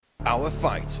Our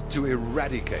fight to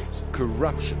eradicate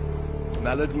corruption,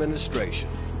 maladministration,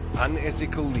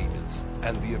 unethical leaders,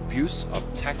 and the abuse of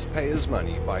taxpayers'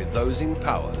 money by those in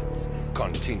power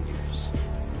continues.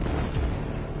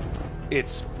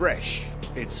 It's fresh,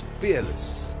 it's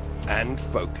fearless, and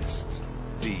focused.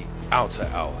 The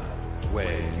OUTA Hour,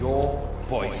 where your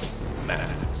voice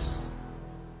matters.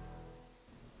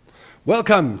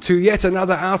 Welcome to yet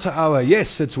another OUTA Hour.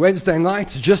 Yes, it's Wednesday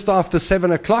night, just after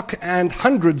 7 o'clock, and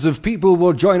hundreds of people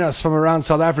will join us from around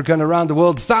South Africa and around the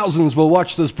world. Thousands will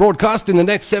watch this broadcast in the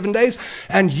next 7 days,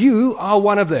 and you are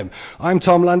one of them. I'm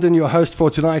Tom London, your host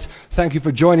for tonight. Thank you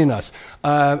for joining us.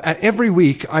 And every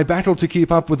week, I battle to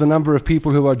keep up with the number of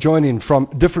people who are joining from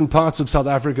different parts of South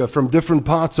Africa, from different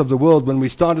parts of the world. When we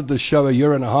started this show a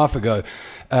year and a half ago,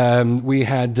 we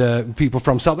had people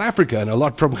from South Africa and a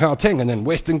lot from Gauteng, and then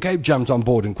Western Cape jumped on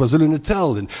board, and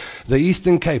KwaZulu-Natal, and the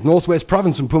Eastern Cape, Northwest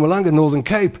Province, and Mpumalanga, Northern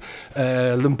Cape,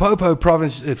 Limpopo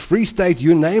Province, Free State,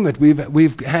 you name it.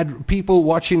 We've had people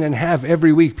watching, and have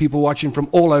every week people watching from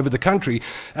all over the country.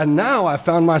 And now I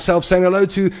found myself saying hello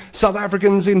to South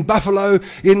Africans in Buffalo,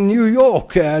 in New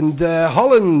York, and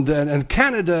Holland, and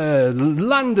Canada,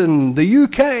 London, the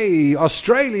UK,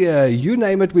 Australia, you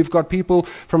name it. We've got people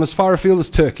from as far afield as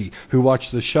Turkey who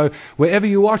watch the show. Wherever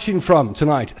you're watching from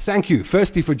tonight, thank you,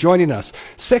 firstly, for joining us.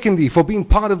 Secondly, for being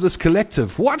part of this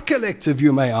collective. What collective,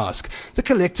 you may ask? The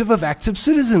collective of active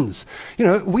citizens. You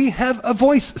know, we have a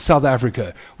voice, South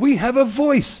Africa. We have a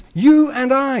voice, you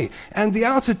and I. And the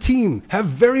OUTA team have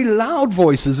very loud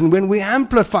voices, and when we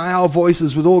amplify our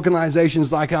voices with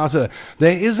organizations like OUTA,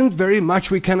 there isn't very much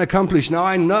we can accomplish. Now,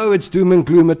 I know it's doom and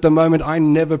gloom at the moment. I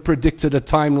never predicted a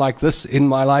time like this in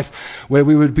my life where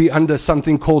we would be under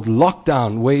something called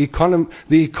lockdown, where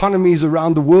the economies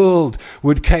around the world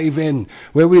would cave in,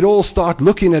 where we'd all start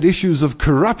looking at issues of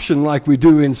corruption like we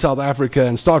do in South Africa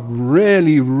and start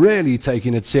really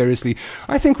taking it seriously.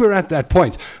 I think we're at that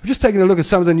point. I'm just taking a look at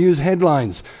some of the news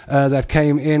headlines that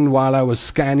came in while I was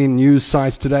scanning news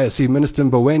sites today. I see Minister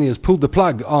Mboweni has pulled the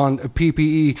plug on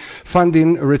PPE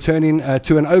funding, returning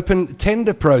to an open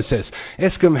tender process.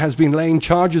 Eskom has been laying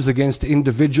charges against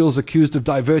individuals accused of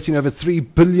diverting over 3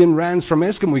 billion rands from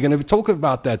Eskom. We're going to talk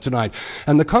about that tonight.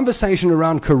 And the conversation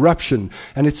around corruption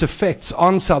and its effects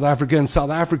on South Africa and South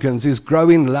Africans is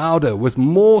growing louder, with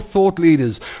more thought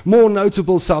leaders, more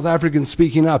notable South Africans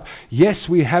speaking up. Yes,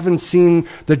 we haven't seen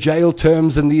the jail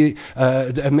terms and the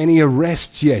many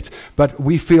arrests yet, but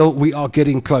we feel we are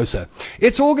getting closer.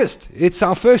 It's August. It's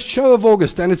our first show of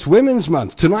August, and it's Women's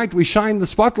Month. Tonight we shine the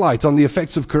spotlight on the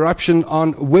effects of corruption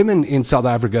on women in South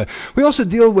Africa. We also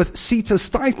deal with SETA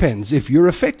stipends. If you're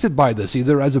affected by this,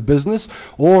 either as a business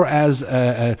or as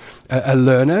a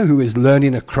learner who is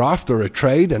learning a craft or a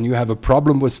trade, and you have a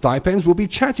problem with stipends, we'll be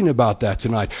chatting about that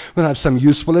tonight. We'll have some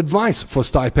useful advice for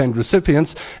stipend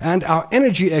recipients, and our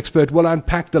energy expert will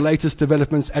unpack the latest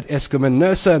developments at Eskom and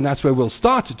NERSA, and that's where we'll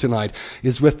start tonight,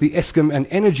 is with the Eskom and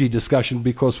energy discussion,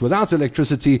 because without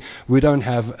electricity, we don't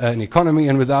have an economy,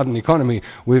 and without an economy,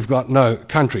 we've got no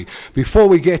country. Before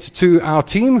we get to our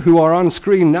team, who are on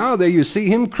screen now, there you see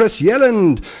him, Chris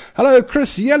Yelland. Hello,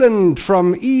 Chris Yelland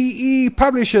from EE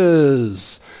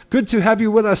Publishers. Good to have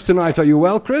you with us tonight. Are you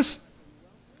well, Chris?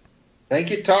 Thank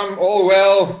you, Tom. All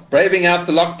well, braving out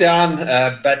the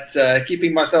lockdown, but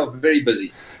keeping myself very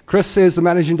busy. Chris is the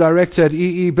Managing Director at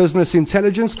EE Business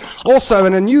Intelligence. Also,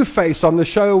 and a new face on the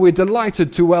show, we're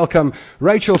delighted to welcome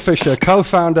Rachel Fischer,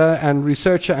 co-founder and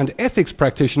researcher and ethics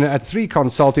practitioner at 3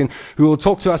 Consulting, who will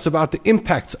talk to us about the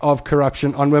impact of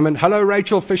corruption on women. Hello,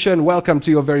 Rachel Fischer, and welcome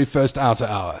to your very first OUTA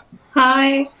Hour.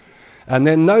 Hi. And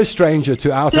then no stranger to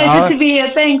OUTA Hour. Pleasure to be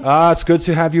here, thanks. It's good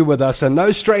to have you with us. And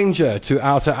no stranger to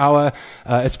OUTA Hour.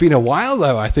 It's been a while,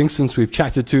 though, I think, since we've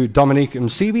chatted to Dominique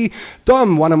Msibi.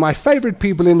 Dom, one of my favorite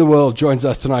people in the world, joins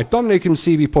us tonight. Dominique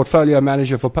Msibi, Portfolio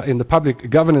Manager in the Public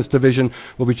Governance Division,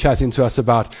 will be chatting to us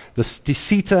about the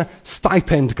SETA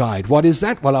Stipend Guide. What is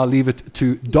that? Well, I'll leave it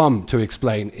to Dom to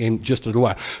explain in just a little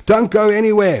while. Don't go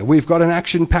anywhere. We've got an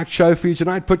action-packed show for you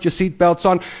tonight. Put your seatbelts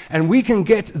on, and we can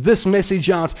get this message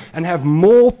out and have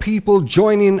more people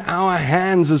joining our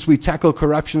hands as we tackle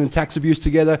corruption and tax abuse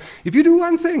together. If you do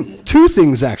one thing, 2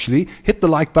 things actually, hit the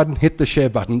like button, hit the share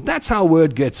button. That's how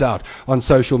word gets out on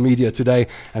social media today,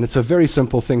 and it's a very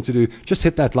simple thing to do. Just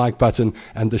hit that like button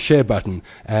and the share button,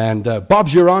 and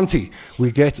Bob's your auntie.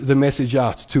 We get the message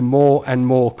out to more and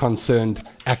more concerned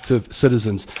active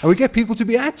citizens, and we get people to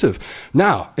be active.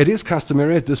 Now, it is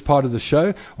customary at this part of the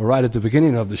show, or right at the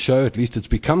beginning of the show, at least it's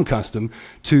become custom,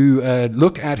 to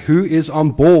look at who who is on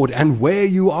board and where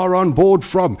you are on board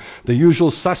from. The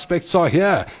usual suspects are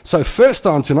here. So first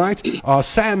on tonight are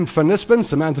Sam van Nispen,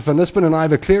 Samantha van Nispen and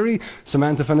Iva Cleary.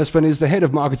 Samantha van Nispen is the head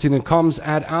of marketing and comms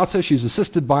at OUTA. She's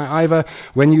assisted by Iva.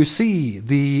 When you see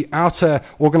the OUTA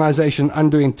organization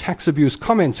undoing tax abuse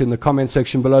comments in the comment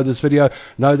section below this video,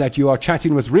 know that you are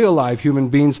chatting with real live human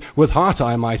beings with heart,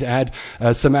 I might add.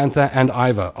 Samantha and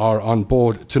Iva are on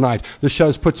board tonight. The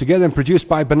show's put together and produced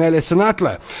by Benele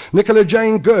Sinatla. Nicola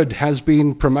Jane Good has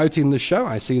been promoting the show.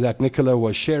 I see that Nicola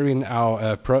was sharing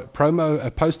our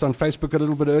promo post on Facebook a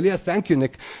little bit earlier. Thank you,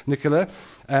 Nicola.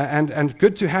 And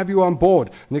good to have you on board.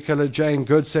 Nicola Jane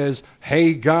Good says,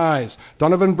 hey guys.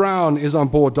 Donovan Brown is on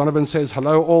board. Donovan says,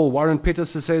 hello all. Warren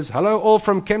Peterson says, hello all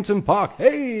from Kempton Park.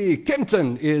 Hey,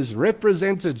 Kempton is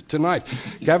represented tonight.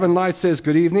 Gavin Knight says,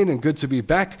 good evening and good to be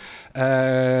back.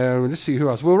 Let's see who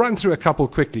else. We'll run through a couple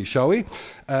quickly, shall we?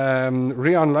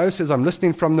 Rian Lowe says, I'm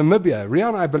listening from Namibia.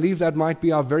 Rian, I believe that might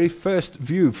be our very first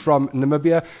view from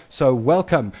Namibia. So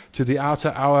welcome to the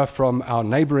OUTA Hour from our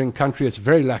neighboring country. It's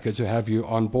very lucky to have you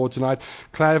on board tonight.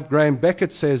 Clive Graham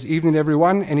Beckett says, evening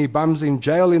everyone. Any bums in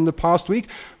jail in the past week?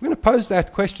 I'm going to pose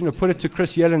that question or put it to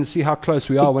Chris Yelland and see how close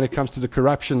we are when it comes to the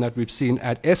corruption that we've seen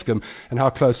at Eskom and how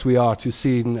close we are to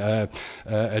seeing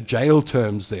jail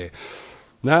terms there.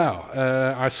 Now,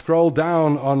 I scroll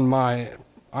down on my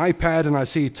iPad and I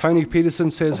see Tony Peterson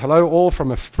says, hello all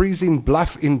from a freezing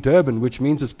bluff in Durban, which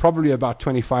means it's probably about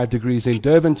 25 degrees in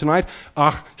Durban tonight.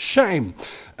 Ah, shame.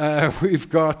 We've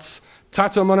got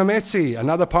Tato Monometsi,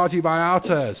 another party by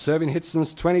OUTA, serving hits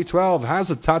since 2012.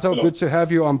 How's it, Tato? Good to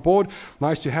have you on board.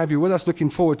 Nice to have you with us. Looking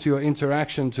forward to your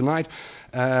interaction tonight.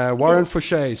 Warren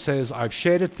Fischer says, I've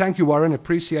shared it. Thank you, Warren.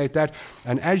 Appreciate that.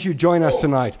 And as you join us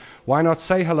tonight, why not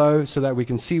say hello so that we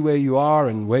can see where you are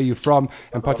and where you're from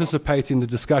and participate in the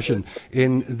discussion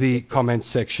in the comments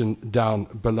section down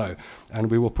below.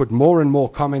 And we will put more and more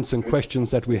comments and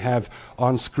questions that we have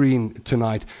on screen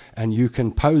tonight, and you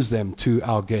can pose them to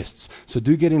our guests. So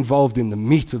do get involved in the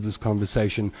meat of this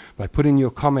conversation by putting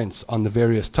your comments on the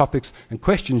various topics and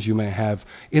questions you may have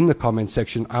in the comments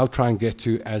section. I'll try and get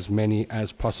to as many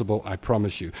as possible, I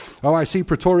promise you. Oh, I see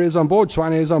Pretoria is on board,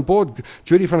 Swane is on board,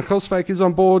 Judy van Gilswyk is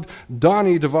on board,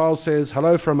 Dani Deval says,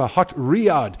 hello from a hot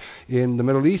Riyadh in the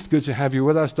Middle East. Good to have you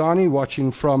with us, Dani,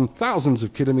 watching from thousands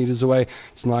of kilometers away.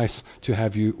 It's nice to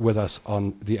have you with us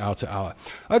on the OUTA Hour.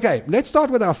 Okay, let's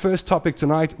start with our first topic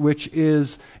tonight, which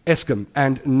is Eskom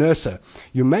and NERSA.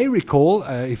 You may recall,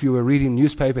 if you were reading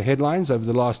newspaper headlines over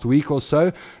the last week or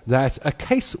so, that a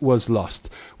case was lost,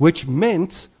 which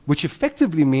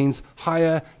effectively means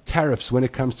higher tariffs when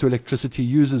it comes to electricity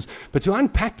users. But to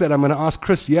unpack that, I'm going to ask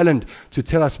Chris Yelland to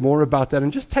tell us more about that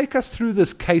and just take us through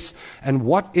this case and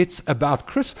what it's about.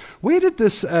 Chris, where did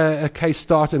this case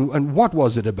start and what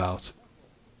was it about?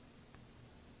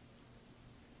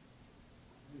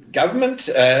 Government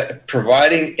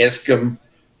providing Eskom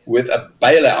with a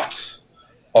bailout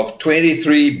of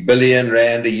 23 billion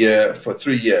rand a year for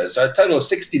 3 years. So a total of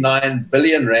 69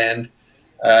 billion rand,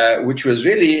 which was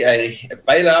really a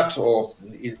bailout, or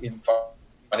in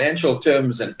financial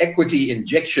terms, an equity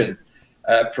injection,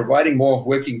 providing more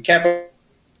working capital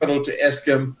to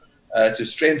Eskom to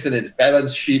strengthen its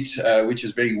balance sheet, which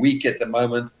is very weak at the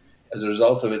moment as a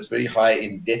result of its very high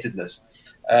indebtedness.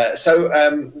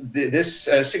 This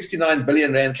 69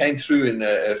 billion rand came through in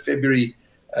February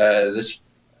this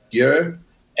year,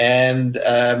 and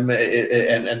NERSA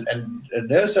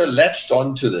latched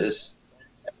onto this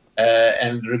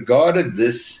and regarded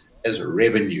this as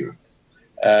revenue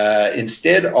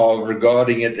instead of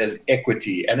regarding it as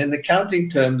equity. And in accounting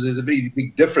terms, there's a very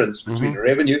big difference between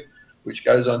revenue, which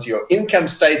goes onto your income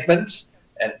statement,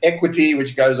 and equity,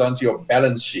 which goes onto your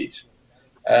balance sheet.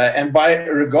 And by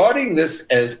regarding this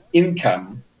as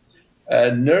income,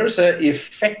 NERSA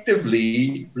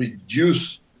effectively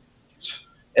reduced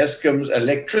Eskom's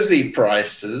electricity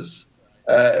prices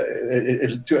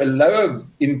to a lower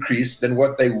increase than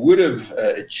what they would have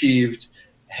achieved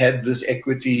had this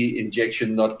equity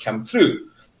injection not come through,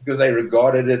 because they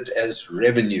regarded it as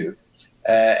revenue.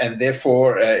 And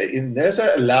therefore,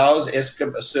 NERSA allows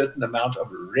Eskom a certain amount of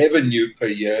revenue per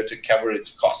year to cover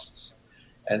its costs.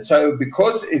 And so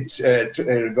because it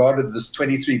regarded this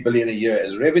 23 billion a year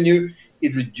as revenue,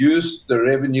 it reduced the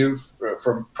revenue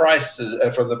from the price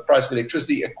of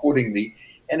electricity accordingly,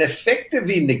 and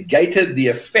effectively negated the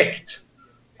effect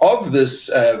of this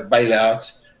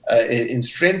bailout in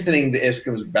strengthening the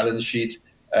Eskom's balance sheet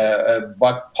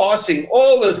by passing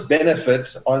all this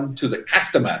benefit on to the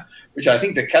customer, which I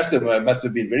think the customer must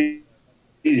have been very,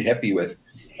 very happy with.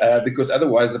 Because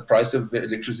otherwise the price of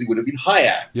electricity would have been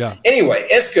higher. Yeah. Anyway,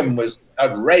 Eskom was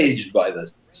outraged by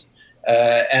this.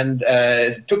 and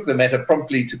took the matter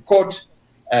promptly to court,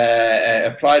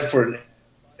 applied for an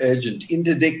urgent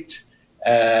interdict.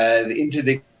 The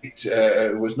interdict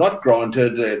was not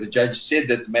granted. The judge said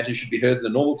that the matter should be heard in the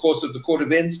normal course of the court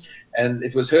events, and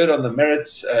it was heard on the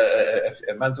merits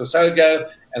a month or so ago,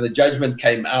 and the judgment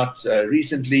came out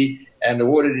recently and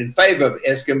awarded in favor of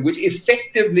Eskom, which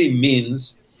effectively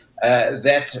means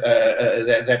that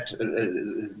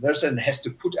NERSA has to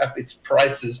put up its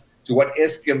prices to what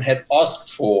Eskom had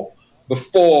asked for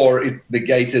before it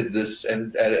negated this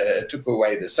and took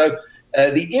away this. So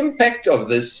the impact of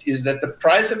this is that the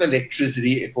price of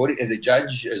electricity, according to the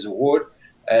judge's award,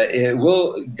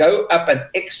 will go up an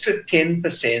extra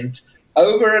 10%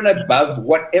 over and above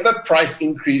whatever price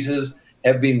increases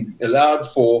have been allowed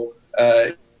for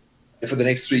the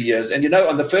next 3 years. And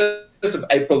on the 1st of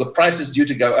April, the price is due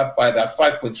to go up by about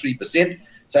 5.3%.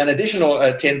 So an additional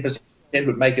 10%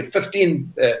 would make it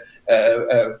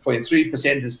 15.3%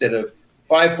 instead of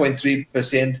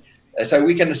 5.3%. So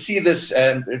we can see this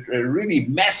really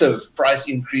massive price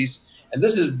increase. And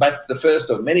this is but the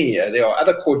first of many. There are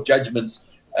other court judgments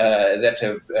that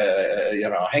have,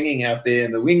 are hanging out there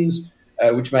in the wings,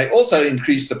 which may also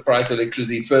increase the price of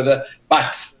electricity further.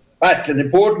 But an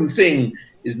important thing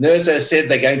is NERSA said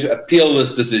they're going to appeal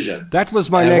this decision. That was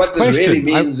my next question. Really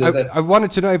means I wanted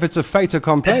to know if it's a fait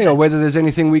accompli or whether there's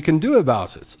anything we can do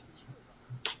about it.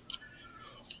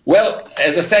 Well,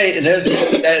 as I say,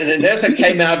 NERSA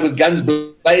came out with guns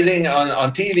blazing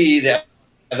on TV the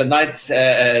other night.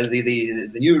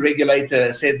 The new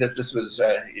regulator said that this was,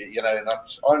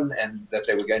 not on, and that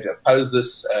they were going to oppose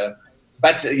this.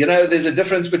 But there's a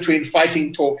difference between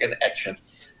fighting talk and action.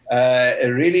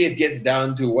 Really, it gets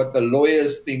down to what the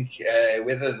lawyers think,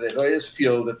 whether the lawyers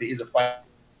feel that there is a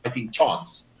fighting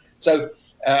chance. So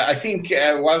I think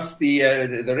whilst the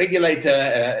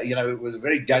regulator, was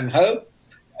very gung-ho,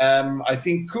 I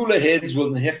think cooler heads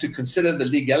will have to consider the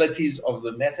legalities of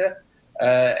the matter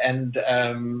and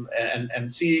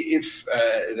see if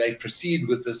they proceed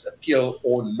with this appeal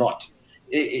or not.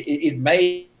 It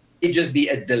may just be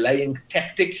a delaying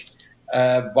tactic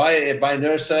by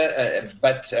NERSA,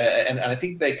 but I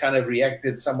think they kind of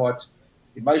reacted somewhat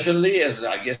emotionally, as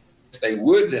I guess they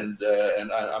would, and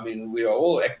I mean we are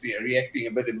all reacting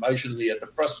a bit emotionally at the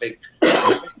prospect.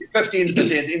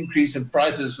 15% increase in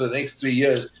prices for the next 3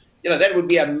 years. That would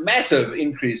be a massive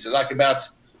increase, like about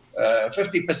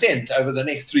 50% over the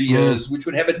next 3 years, which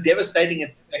would have a devastating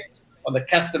effect on the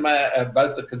customer,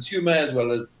 both the consumer as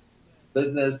well as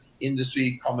business,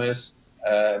 industry, commerce,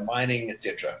 mining,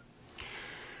 etc.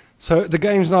 So the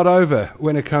game's not over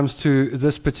when it comes to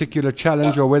this particular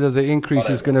challenge, or whether the increase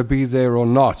is going to be there or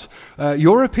not.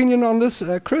 Your opinion on this,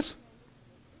 Chris?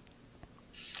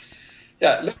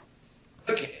 Yeah, look,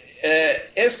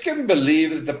 Eskom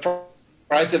believe that the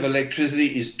price of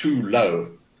electricity is too low.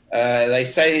 They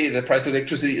say the price of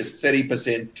electricity is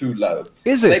 30% too low.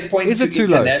 Is it? They point is to it too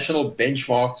low? International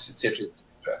benchmarks, etc.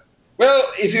 Well,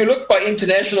 if you look by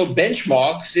international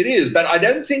benchmarks, it is. But I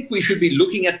don't think we should be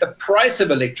looking at the price of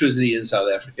electricity in South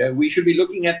Africa. We should be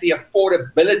looking at the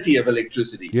affordability of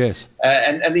electricity. Yes.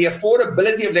 And the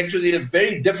affordability of electricity is a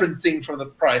very different thing from the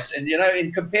price. And,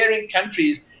 in comparing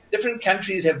countries, different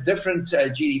countries have different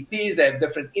GDPs, they have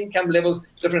different income levels,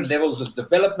 different levels of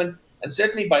development. And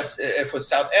certainly for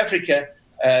South Africa,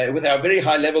 with our very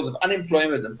high levels of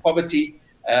unemployment and poverty,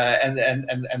 and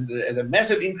the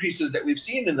massive increases that we've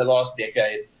seen in the last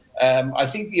decade, I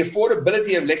think the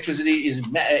affordability of electricity is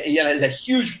a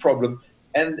huge problem.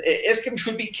 And Eskom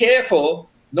should be careful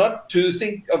not to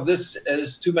think of this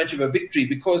as too much of a victory,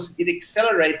 because it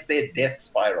accelerates their death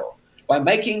spiral by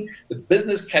making the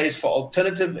business case for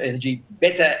alternative energy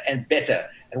better and better.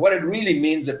 And what it really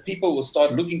means is that people will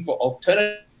start looking for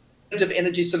alternative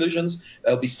energy solutions.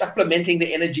 They'll be supplementing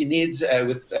the energy needs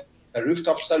with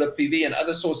rooftop solar PV and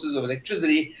other sources of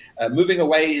electricity, moving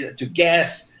away to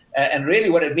gas. And really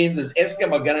what it means is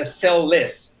Eskom are going to sell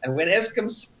less. And when Eskom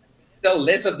sell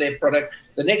less of their product,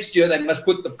 the next year they must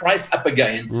put the price up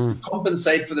again to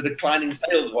compensate for the declining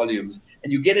sales volumes.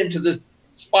 And you get into this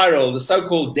spiral, the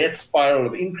so-called death spiral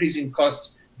of increasing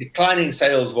costs, declining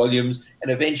sales volumes, and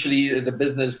eventually the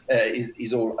business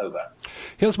is all over.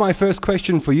 Here's my first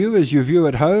question for you as you view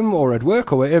at home or at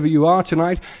work or wherever you are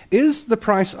tonight. Is the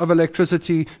price of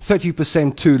electricity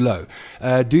 30% too low?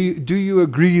 Do you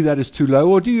agree that it's too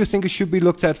low, or do you think it should be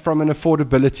looked at from an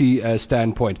affordability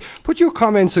standpoint? Put your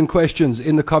comments and questions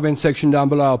in the comment section down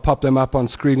below. I'll pop them up on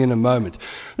screen in a moment.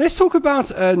 Let's talk about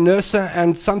NERSA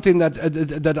and something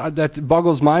that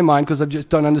boggles my mind, because I just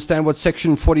don't understand what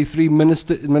Section 43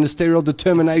 ministerial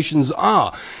determinations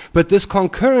are. But this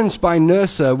concurrence by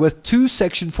NERSA with 2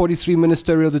 Section 43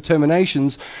 ministerial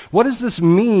determinations, what does this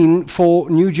mean for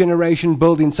new generation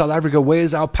build in South Africa?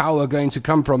 Where's our power going to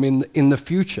come from in the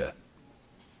future?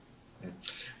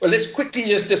 Well, let's quickly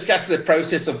just discuss the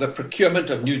process of the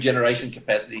procurement of new generation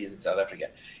capacity in South Africa.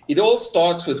 It all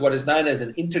starts with what is known as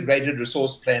an integrated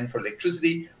resource plan for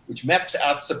electricity, which maps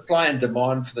out supply and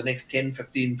demand for the next 10,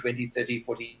 15, 20, 30,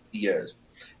 40 years.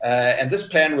 And this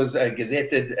plan was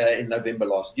gazetted in November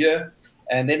last year,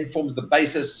 and then forms the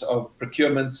basis of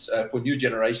procurements for new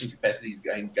generation capacities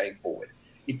going forward.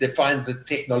 It defines the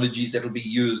technologies that will be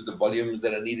used, the volumes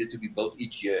that are needed to be built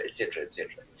each year, etc.,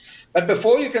 etc. But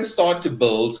before you can start to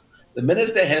build, the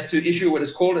minister has to issue what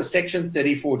is called a Section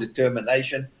 34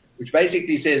 determination, which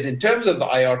basically says, in terms of the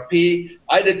IRP,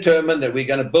 I determine that we're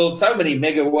going to build so many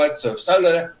megawatts of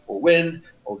solar or wind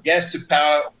or gas to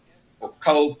power or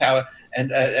coal power,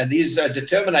 and these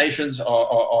determinations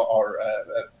are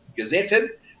gazetted,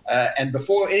 and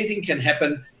before anything can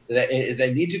happen,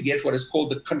 they need to get what is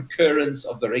called the concurrence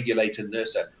of the regulator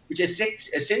NERSA, which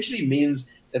essentially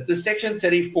means that the Section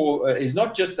 34 is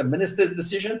not just the minister's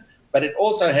decision, but it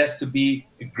also has to be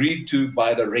agreed to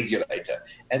by the regulator.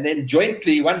 And then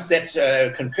jointly, once that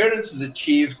concurrence is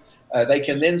achieved, they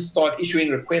can then start issuing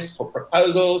requests for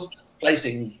proposals,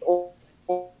 placing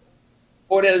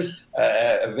orders,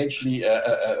 eventually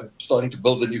starting to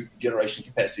build the new generation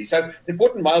capacity. So an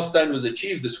important milestone was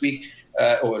achieved this week,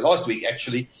 or last week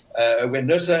actually, when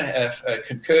NERSA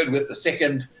concurred with the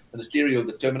second ministerial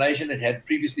determination. It had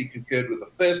previously concurred with the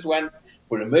first one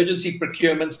for emergency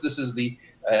procurements. This is the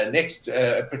next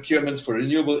procurements for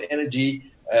renewable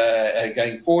energy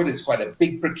going forward. It's quite a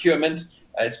big procurement.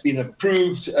 It's been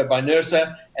approved by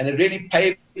NERSA, and it really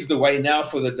paves the way now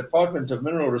for the Department of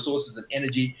Mineral Resources and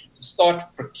Energy to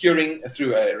start procuring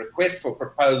through a request for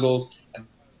proposals and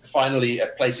finally a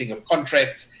placing of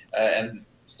contracts and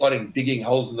starting digging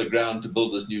holes in the ground to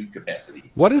build this new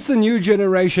capacity. What does the new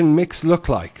generation mix look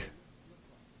like?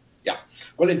 Yeah.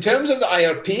 Well, in terms of the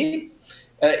IRP,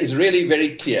 it's really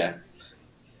very clear.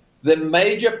 The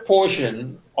major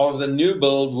portion of the new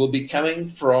build will be coming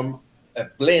from a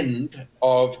blend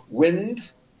of wind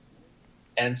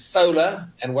and solar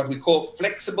and what we call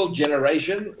flexible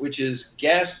generation, which is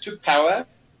gas to power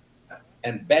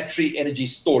and battery energy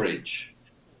storage.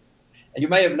 And you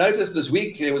may have noticed this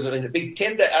week there was a big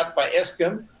tender out by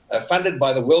Eskom, funded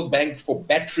by the World Bank, for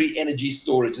battery energy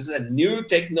storage. This is a new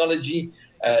technology.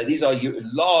 These are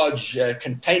large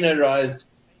containerized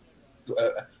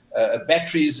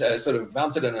batteries sort of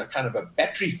mounted in a kind of a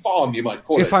battery farm, you might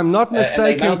call it. If I'm not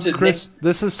mistaken, Chris,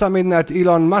 this is something that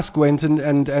Elon Musk went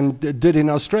and did in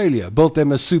Australia, built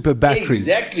them a super battery.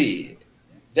 Exactly.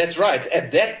 That's right.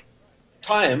 At that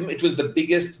time, it was the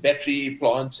biggest battery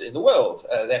plant in the world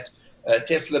that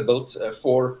Tesla built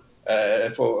for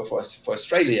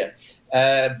Australia.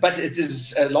 But it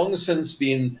has long since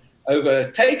been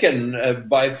overtaken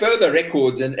by further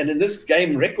records, and in this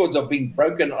game, records are being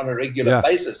broken on a regular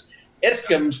basis.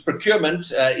 Eskom's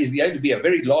procurement is going to be a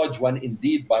very large one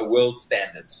indeed by world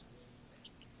standards.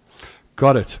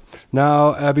 Got it.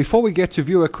 Now, before we get to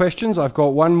viewer questions, I've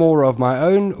got one more of my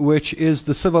own, which is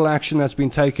the civil action that's been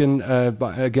taken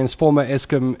against former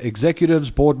Eskom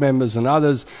executives, board members and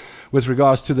others with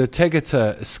regards to the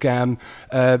Tegeta scam.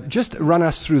 Just run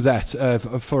us through that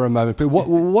for a moment. But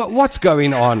what's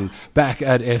going on back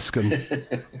at Eskom?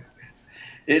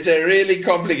 It's a really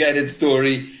complicated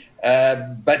story.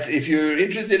 But if you're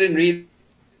interested in reading,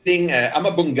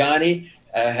 Amabungani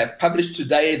have published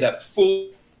today the full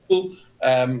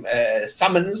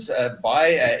summons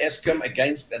by Eskom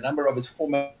against a number of its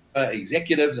former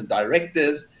executives and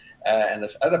directors, and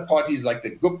there's other parties like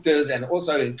the Guptas, and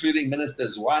also including Minister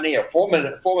Zwane, a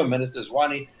former Minister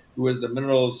Zwane, who was the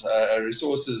Minerals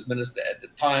Resources Minister at the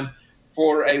time,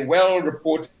 for a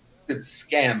well-reported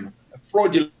scam, a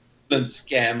fraudulent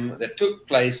scam that took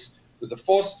place with the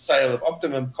forced sale of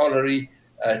Optimum Colliery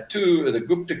to the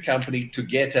Gupta company,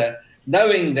 Tegeta,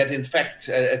 knowing that, in fact,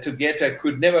 Tegeta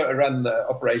could never run the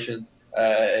operation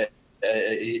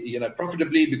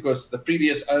profitably, because the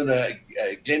previous owner,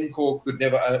 Glencore, could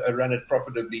never run it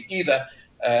profitably either.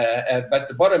 But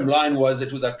the bottom line was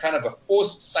it was a kind of a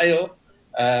forced sale,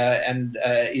 and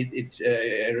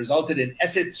it resulted in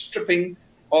asset stripping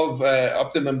of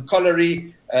Optimum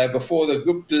Colliery before the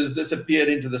Guptas disappeared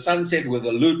into the sunset with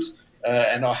a loot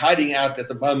and are hiding out at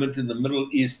the moment in the Middle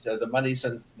East. The money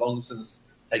long since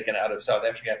taken out of South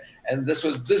Africa. And this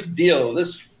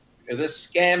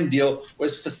scam deal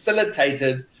was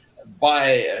facilitated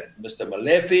by Mr.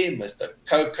 Molefe, Mr.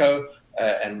 Coco,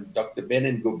 and Dr.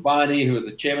 Benin Gubani, who was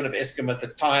the chairman of Eskom at the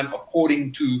time,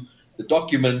 according to the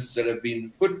documents that have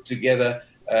been put together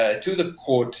to the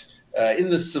court in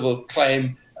the civil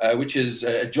claim, which is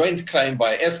a joint claim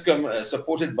by Eskom,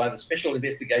 supported by the Special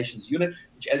Investigations Unit,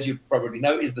 which, as you probably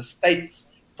know, is the state's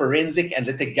forensic and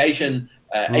litigation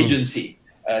agency.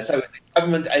 So it's a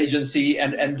government agency,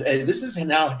 and this is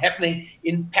now happening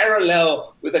in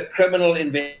parallel with a criminal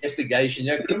investigation.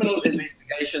 You know, criminal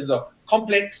investigations are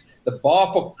complex. The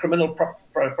bar for criminal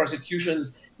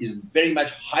prosecutions is very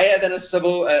much higher than a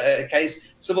civil case.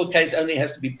 Civil case only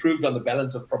has to be proved on the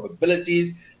balance of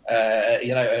probabilities.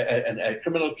 A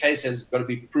criminal case has got to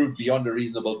be proved beyond a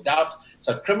reasonable doubt.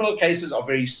 So criminal cases are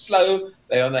very slow.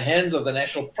 They are in the hands of the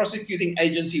National Prosecuting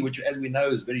Agency, which, as we know,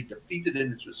 is very depleted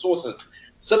in its resources.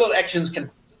 Civil actions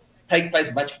can take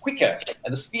place much quicker,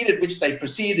 and the speed at which they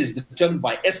proceed is determined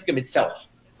by Eskom itself.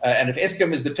 And if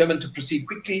Eskom is determined to proceed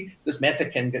quickly, this matter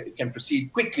can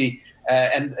proceed quickly.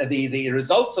 And the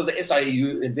results of the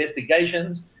SIU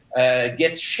investigations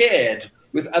get shared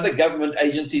with other government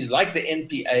agencies like the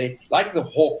NPA, like the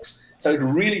Hawks. So it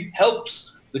really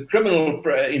helps the criminal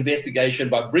investigation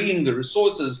by bringing the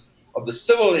resources of the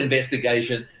civil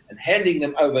investigation and handing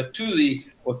them over to the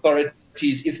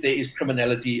authorities if there is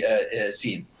criminality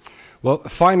seen. Well,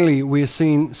 finally, we're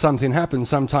seeing something happen,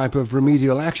 some type of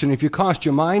remedial action. If you cast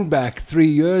your mind back 3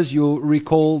 years, you'll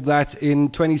recall that in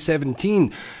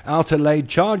 2017, OUTA laid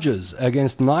charges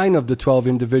against 9 of the 12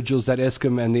 individuals that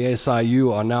Eskom and the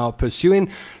SIU are now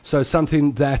pursuing. So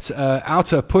something that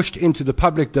OUTA pushed into the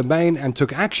public domain and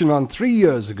took action on 3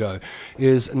 years ago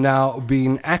is now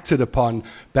being acted upon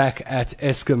back at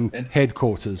Eskom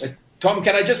headquarters. Tom,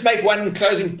 can I just make one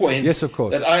closing point? Yes, of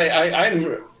course. That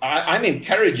I'm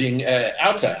encouraging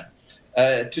OUTA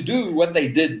to do what they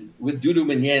did with Dudu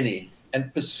Mnyeni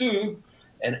and pursue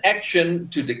an action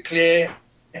to declare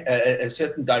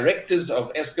certain directors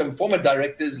of Eskom, former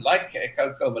directors like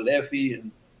Coco Malefi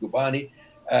and Gubani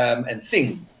and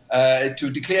Singh,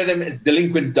 to declare them as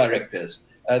delinquent directors.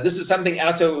 This is something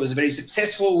OUTA was very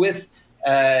successful with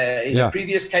in the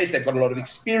previous case. They've got a lot of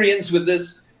experience with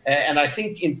this. And I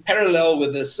think in parallel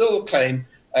with the civil claim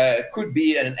could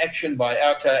be an action by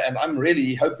OUTA, and I'm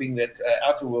really hoping that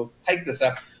OUTA will take this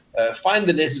up, find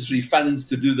the necessary funds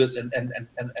to do this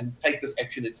and take this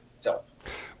action itself.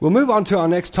 We'll move on to our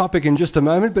next topic in just a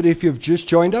moment, but if you've just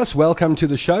joined us, welcome to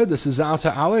the show. This is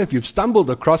OUTA Hour. If you've stumbled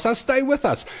across us, stay with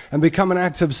us and become an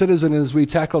active citizen as we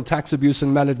tackle tax abuse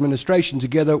and maladministration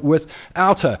together with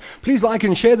OUTA. Please like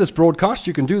and share this broadcast.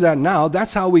 You can do that now.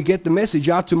 That's how we get the message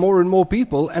out to more and more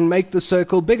people and make the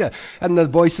circle bigger. And the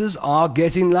voices are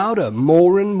getting louder.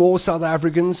 More and more South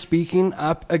Africans speaking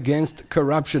up against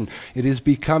corruption. It is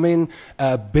becoming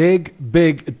a big,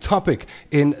 big topic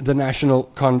in the national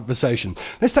conversation.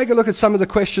 Let's take a look at some of the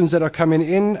questions that are coming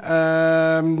in.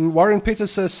 Warren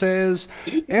Peterson says,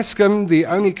 Eskom, the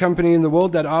only company in the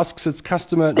world that asks its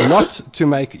customer not to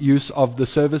make use of the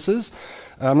services.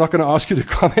 I'm not going to ask you to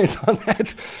comment on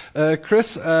that.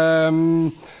 Chris,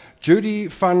 Judy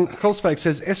van Gilsvik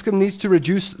says, Eskom needs to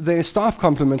reduce their staff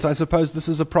complement. I suppose this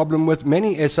is a problem with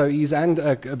many SOEs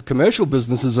and commercial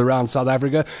businesses around South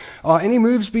Africa. Are any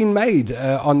moves being made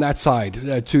on that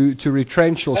side to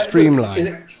retrench or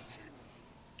streamline?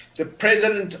 The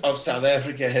President of South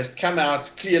Africa has come out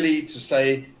clearly to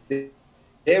say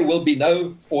there will be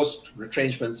no forced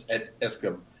retrenchments at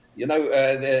Eskom. You know,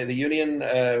 the union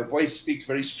voice speaks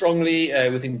very strongly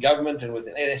within government and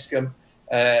within Eskom.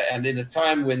 And in a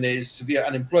time when there is severe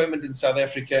unemployment in South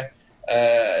Africa,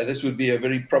 this would be a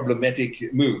very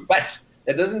problematic move. But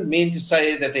that doesn't mean to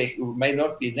say that there may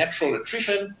not be natural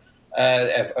attrition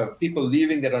of people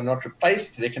leaving that are not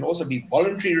replaced. There can also be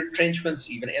voluntary retrenchments,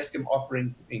 even Eskom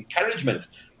offering encouragement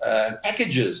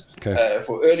packages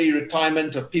for early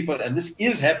retirement of people. And this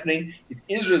is happening. It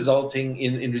is resulting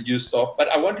in reduced staff. But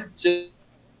I wanted to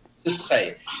just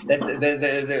say that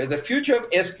the future of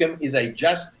Eskom is a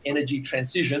just energy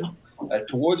transition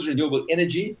towards renewable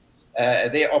energy.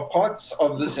 There are parts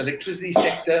of this electricity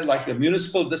sector, like the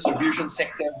municipal distribution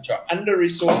sector, which are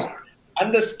under-resourced,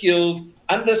 under-skilled,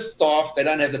 understaffed. They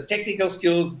don't have the technical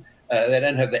skills. They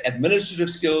don't have the administrative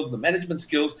skills, the management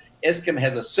skills. Eskom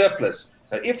has a surplus.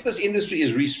 So if this industry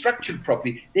is restructured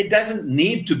properly, there doesn't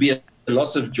need to be a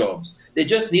loss of jobs. There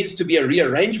just needs to be a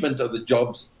rearrangement of the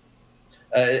jobs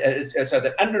so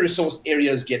that under-resourced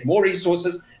areas get more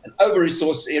resources and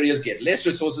over-resourced areas get less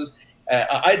resources.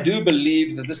 I do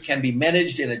believe that this can be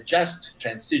managed in a just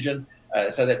transition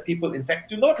so that people, in fact,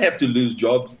 do not have to lose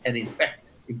jobs and, in fact,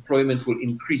 employment will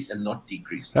increase and not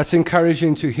decrease. That's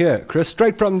encouraging to hear, Chris.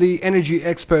 Straight from the energy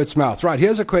expert's mouth. Right,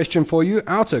 here's a question for you.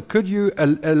 OUTA, could you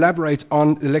elaborate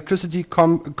on electricity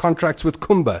contracts with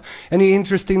Kumba?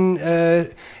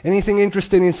 Anything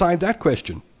interesting inside that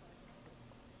question?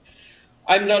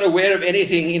 I'm not aware of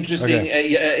anything interesting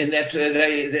in that.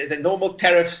 The normal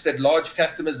tariffs that large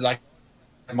customers like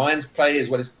mines play is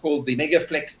what is called the mega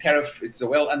flex tariff. It's a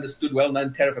well understood,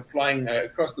 well-known tariff applying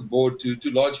across the board to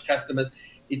large customers.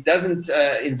 It doesn't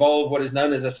involve what is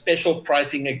known as a special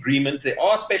pricing agreement. There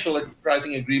are special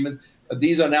pricing agreements, but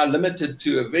these are now limited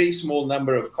to a very small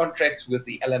number of contracts with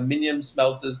the aluminium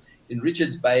smelters in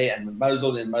Richards Bay and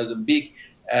Mosul in Mozambique.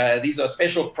 These are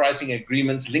special pricing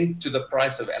agreements linked to the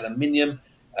price of aluminium.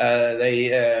 They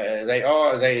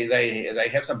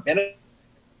have some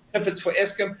benefits for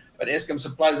Eskom, but Eskom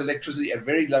supplies electricity at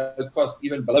very low cost,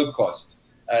 even below cost.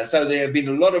 So there have been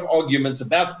a lot of arguments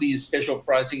about these special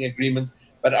pricing agreements,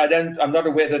 but I'm not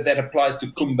aware that applies to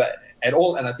Kumba at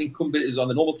all, and I think Kumba is on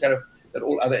the normal tariff that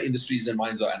all other industries and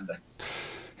mines are under.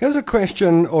 Here's a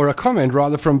question, or a comment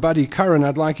rather, from Buddy Curran.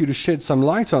 I'd like you to shed some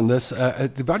light on this.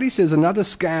 Buddy says another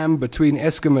scam between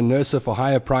Eskom and NERSA for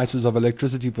higher prices of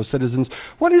electricity for citizens.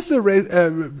 What is the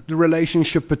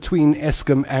relationship between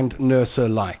Eskom and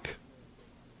NERSA like?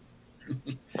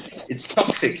 It's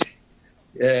toxic.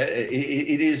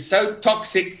 It is so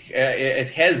toxic. It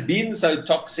has been so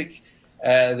toxic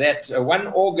that one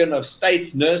organ of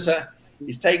state, NERSA,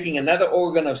 is taking another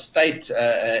organ of state,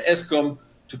 Eskom,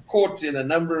 to court in a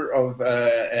number of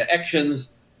actions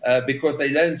because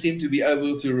they don't seem to be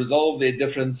able to resolve their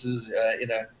differences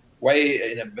in a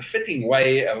befitting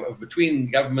way between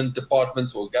government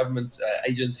departments or government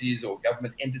agencies or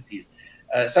government entities.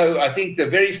 So I think the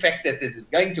very fact that it is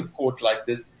going to court like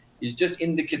this is just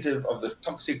indicative of the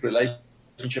toxic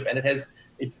relationship, and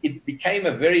it became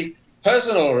a very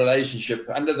personal relationship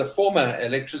under the former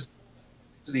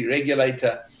electricity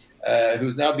regulator,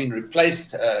 who's now been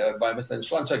replaced by Mr.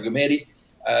 Nhlanhla Gumede.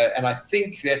 And I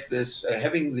think that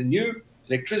having the new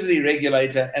electricity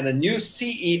regulator and a new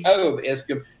CEO of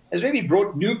Eskom has really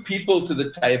brought new people to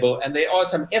the table. And there are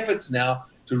some efforts now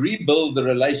to rebuild the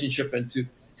relationship and to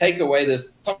take away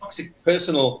this toxic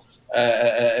personal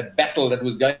battle that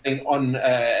was going on,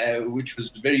 which was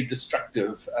very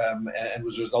destructive and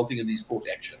was resulting in these court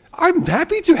actions. I'm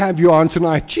happy to have you on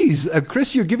tonight. Geez,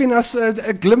 Chris, you're giving us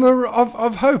a glimmer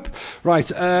of hope.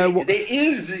 Right.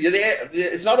 It's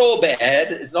not all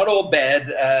bad. It's not all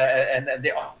bad. And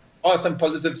there are some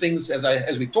positive things,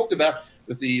 as we talked about,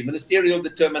 with the ministerial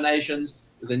determinations,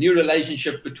 with the new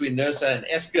relationship between NERSA and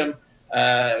Eskom,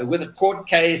 with a court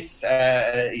case.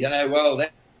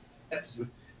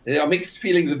 There are mixed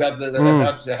feelings about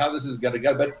about how this is going to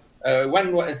go. But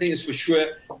one thing is for sure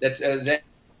that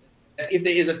if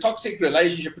there is a toxic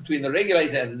relationship between the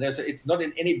regulator and NERSA, it's not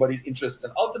in anybody's interest.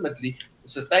 And ultimately, the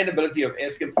sustainability of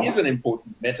Eskom is an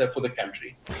important matter for the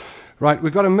country. Right,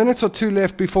 we've got a minute or two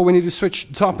left before we need to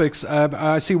switch topics.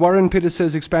 I see Warren Peters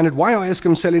says expanded. Why are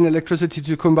Eskom selling electricity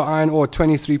to Kumba Iron Ore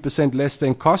 23% less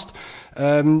than cost?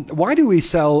 Why do we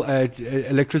sell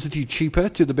electricity cheaper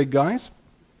to the big guys?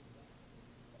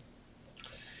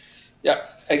 Yeah,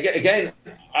 again,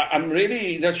 I'm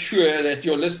really not sure that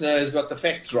your listener has got the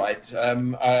facts right.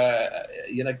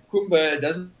 Kumba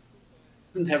doesn't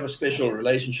have a special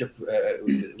relationship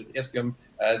with Eskom.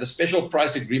 The special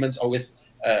price agreements are with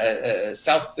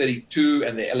South 32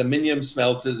 and the aluminium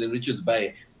smelters in Richards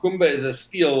Bay. Kumba is is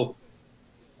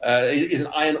an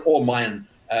iron ore mine,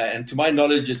 and to my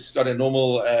knowledge, it's got a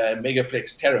normal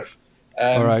megaflex tariff.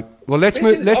 All right. Well, let's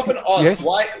move. Often ask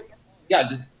why. Yeah.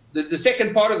 The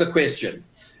second part of the question,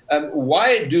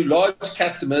 why do large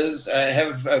customers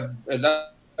have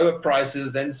lower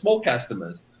prices than small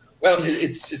customers? Well,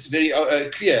 it's very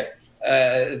clear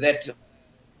that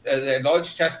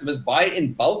large customers buy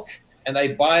in bulk and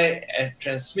they buy at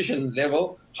transmission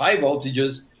level, high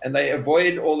voltages, and they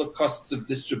avoid all the costs of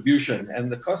distribution. And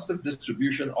the costs of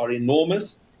distribution are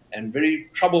enormous and very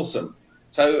troublesome.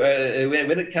 So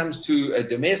when it comes to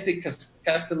domestic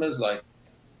customers like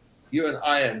you and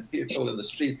I and people in the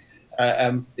street,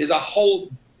 there's a whole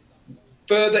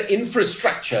further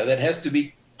infrastructure that has to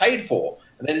be paid for,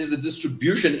 and that is the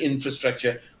distribution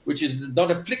infrastructure, which is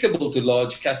not applicable to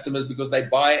large customers because they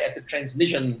buy at the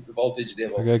transmission voltage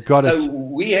level. Okay, got it. So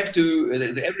we have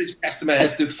to, the average customer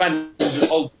has to fund the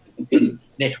whole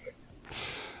network.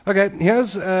 Okay,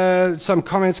 here's some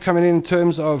comments coming in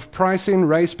terms of pricing.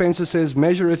 Ray Spencer says,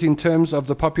 measure it in terms of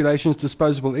the population's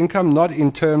disposable income, not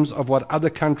in terms of what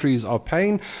other countries are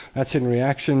paying. That's in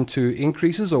reaction to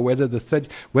increases or whether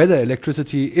whether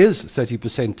electricity is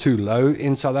 30% too low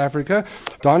in South Africa.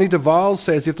 Donnie Deval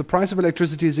says, if the price of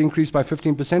electricity is increased by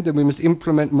 15%, then we must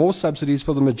implement more subsidies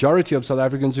for the majority of South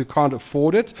Africans who can't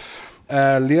afford it.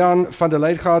 Leon van der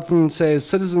Leitgarten says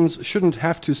citizens shouldn't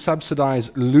have to subsidize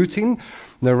looting.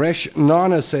 Naresh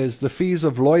Nana says the fees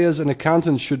of lawyers and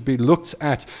accountants should be looked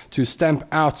at to stamp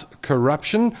out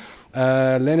corruption.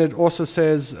 Leonard also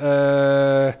says,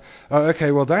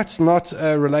 okay, well, that's not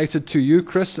related to you,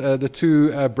 Chris. The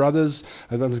two brothers,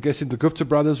 I was guessing the Gupta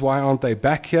brothers, why aren't they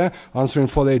back here answering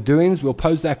for their doings? We'll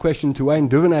pose that question to Wayne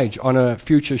Duvenage on a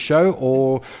future show,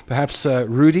 or perhaps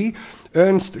Rudy.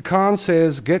 Ernst Khan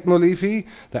says, get Molifi,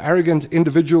 the arrogant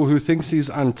individual who thinks he's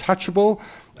untouchable.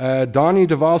 Dani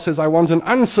Deval says, I want an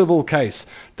uncivil case.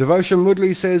 Devotion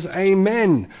Mudley says,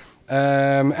 amen.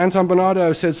 Anton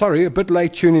Bernardo says, sorry, a bit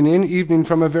late tuning in, evening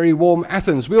from a very warm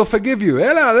Athens. We'll forgive you.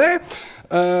 Hello there.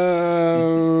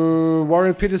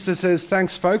 Warren Peterson says,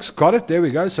 thanks, folks. Got it. There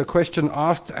we go. So question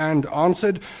asked and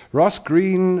answered. Ross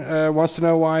Green wants to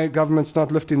know why government's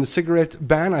not lifting the cigarette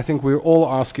ban. I think we're all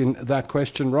asking that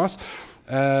question, Ross.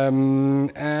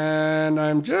 And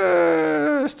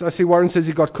I see Warren says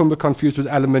he got Kumba confused with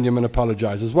aluminium and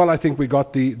apologizes. Well, I think we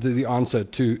got the answer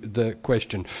to the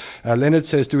question. Leonard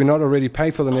says, do we not already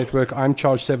pay for the network? I'm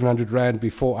charged 700 Rand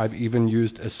before I've even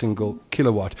used a single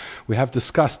kilowatt. We have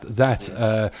discussed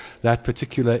that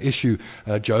particular issue.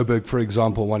 Joburg, for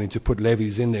example, wanting to put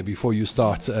levies in there before you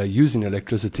start using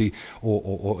electricity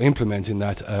or implementing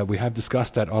that. We have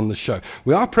discussed that on the show.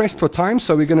 We are pressed for time,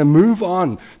 so we're going to move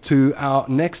on to our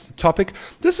next topic.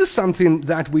 This is something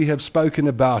that we have spoken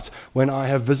about when I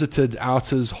have visited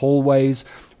OUTA's hallways,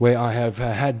 where I have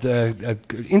had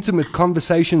intimate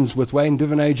conversations with Wayne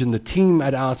Duvenage and the team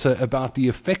at OUTA about the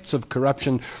effects of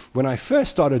corruption. When I first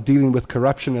started dealing with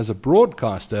corruption as a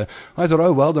broadcaster, I thought,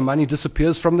 oh, well, the money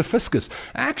disappears from the fiscus.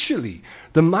 Actually,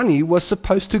 the money was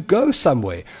supposed to go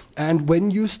somewhere. And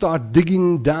when you start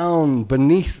digging down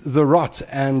beneath the rot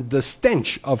and the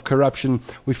stench of corruption,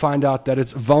 we find out that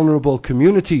it's vulnerable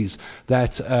communities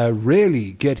that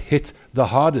really get hit the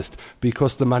hardest,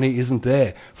 because the money isn't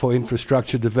there for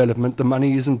infrastructure development. The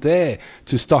money isn't there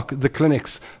to stock the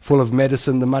clinics full of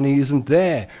medicine. The money isn't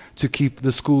there to keep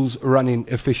the schools running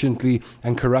efficiently,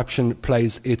 and corruption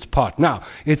plays its part. Now,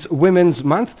 it's Women's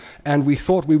Month, and we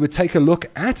thought we would take a look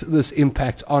at this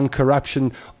impact on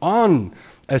corruption on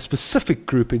a specific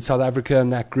group in South Africa,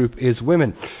 and that group is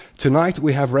women. Tonight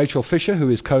we have Rachel Fischer, who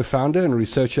is co-founder and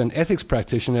researcher and ethics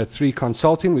practitioner at 3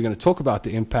 Consulting. We're going to talk about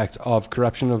the impact of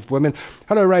corruption of women.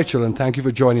 Hello, Rachel, and thank you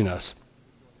for joining us.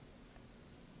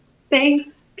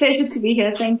 Thanks. Pleasure to be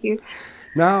here. Thank you.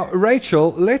 Now,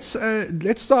 Rachel, let's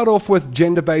start off with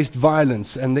gender-based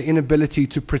violence and the inability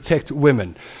to protect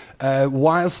women.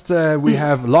 Whilst we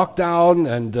have lockdown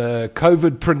and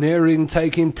COVID-preneering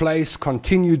taking place,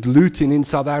 continued looting in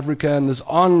South Africa, and this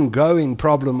ongoing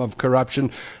problem of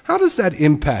corruption, how does that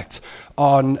impact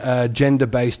on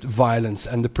gender-based violence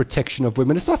and the protection of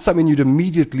women? It's not something you'd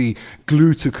immediately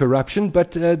glue to corruption,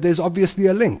 but there's obviously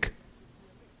a link.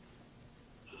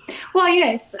 Well,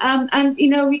 yes, and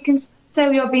we can say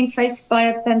we are being faced by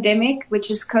a pandemic,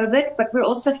 which is COVID, but we're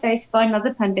also faced by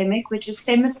another pandemic, which is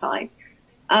femicide.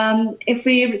 If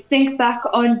we think back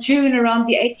on June, around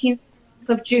the 18th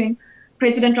of June,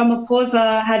 President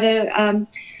Ramaphosa had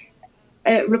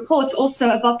a report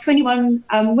also about 21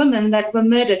 women that were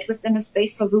murdered within a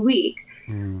space of a week.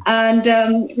 And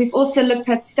we've also looked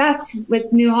at stats with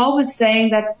Nuha was saying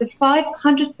that the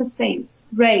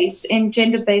 500% raise in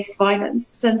gender-based violence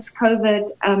since COVID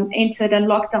entered and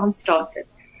lockdown started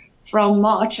from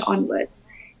March onwards.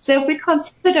 So if we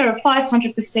consider a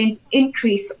 500%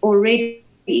 increase already,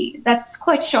 that's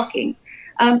quite shocking.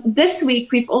 This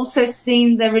week, we've also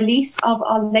seen the release of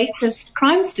our latest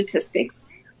crime statistics.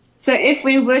 So if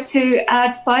we were to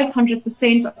add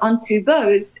 500% onto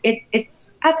those,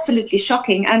 it's absolutely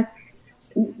shocking. And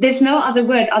there's no other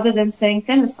word other than saying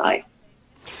femicide.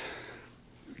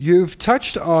 You've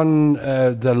touched on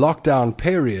the lockdown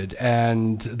period,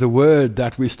 and the word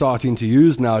that we're starting to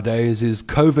use nowadays is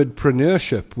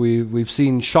COVID-preneurship. We've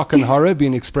seen shock and horror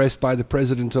being expressed by the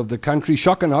president of the country,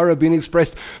 shock and horror being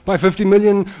expressed by 50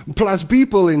 million plus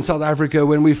people in South Africa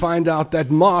when we find out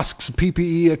that masks,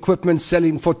 PPE equipment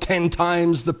selling for 10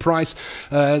 times the price.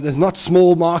 There's not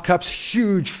small markups,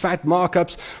 huge fat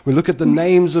markups. We look at the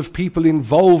names of people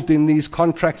involved in these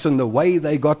contracts and the way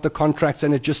they got the contracts,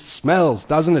 and it just smells,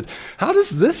 doesn't it? How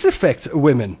does this affect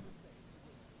women?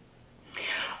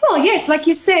 Well, yes, like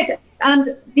you said,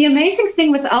 and the amazing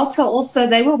thing with OUTA also,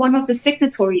 they were one of the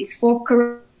signatories for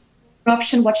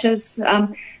Corruption Watch's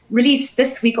release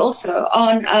this week also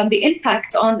on the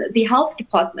impact on the health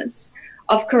departments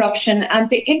of corruption and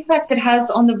the impact it has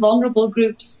on the vulnerable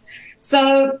groups.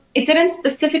 So it didn't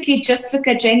specifically just look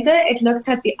at gender, it looked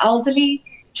at the elderly,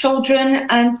 children,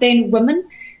 and then women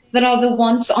that are the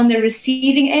ones on the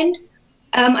receiving end.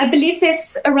 I believe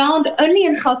there's around, only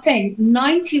in Gauteng,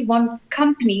 91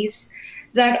 companies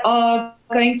that are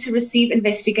going to receive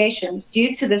investigations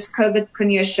due to this COVID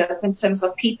premiership in terms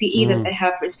of PPE that they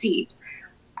have received.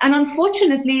 And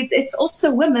unfortunately, it's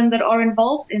also women that are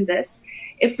involved in this.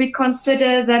 If we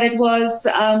consider that it was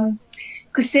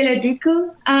Kusela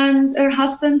Duku and her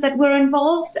husband that were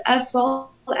involved, as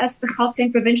well as the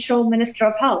Gauteng Provincial Minister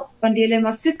of Health, Bandile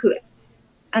Masuku,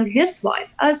 and his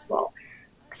wife as well.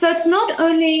 So it's not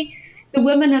only the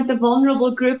women and the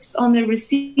vulnerable groups on the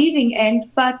receiving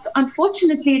end, but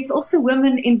unfortunately it's also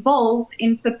women involved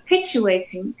in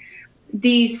perpetuating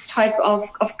these type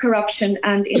of corruption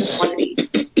and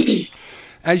inequalities.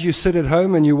 As you sit at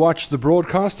home and you watch the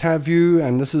broadcast, have you,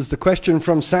 and this is the question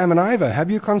from Sam and Ivor, have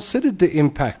you considered the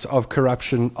impact of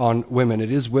corruption on women?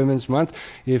 It is Women's Month.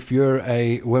 If you're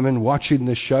a woman watching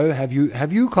the show, have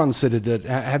you considered it?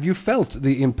 Have you felt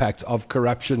the impact of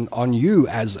corruption on you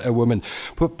as a woman?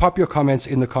 Pop your comments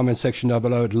in the comment section down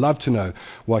below. I'd love to know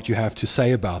what you have to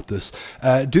say about this.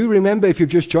 Do remember, if you've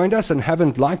just joined us and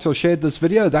haven't liked or shared this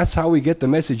video, that's how we get the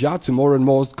message out to more and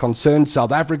more concerned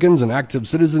South Africans and active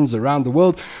citizens around the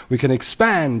world. We can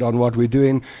expand on what we're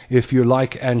doing if you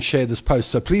like and share this post.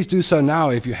 So please do so now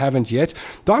if you haven't yet.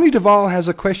 Donnie Duval has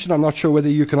a question I'm not sure whether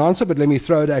you can answer, but let me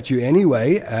throw it at you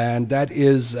anyway. And that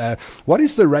is, what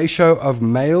is the ratio of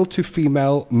male to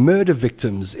female murder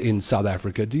victims in South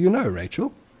Africa? Do you know,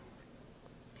 Rachel?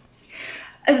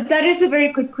 That is a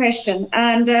very good question.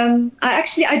 And I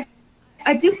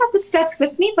do have the stats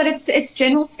with me, but it's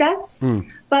general stats.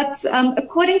 But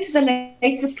according to the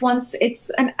latest ones, it's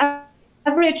an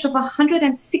average of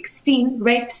 116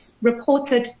 rapes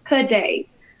reported per day.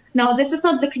 Now, this is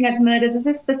not looking at murders, this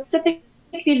is specifically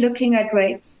looking at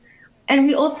rapes. And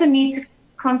we also need to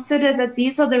consider that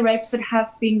these are the rapes that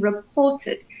have been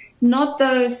reported, not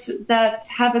those that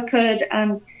have occurred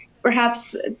and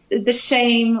perhaps the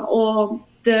shame or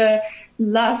the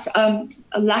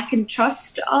lack in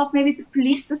trust of maybe the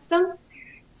police system.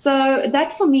 So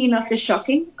that for me enough is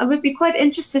shocking. I would be quite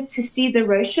interested to see the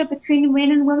ratio between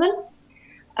men and women.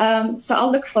 So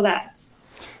I'll look for that.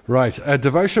 Right.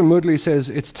 Devotion Moodley says,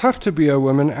 it's tough to be a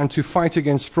woman and to fight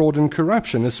against fraud and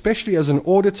corruption, especially as an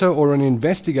auditor or an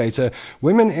investigator.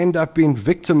 Women end up being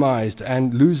victimized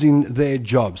and losing their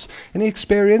jobs. Any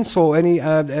experience or any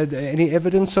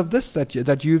evidence of this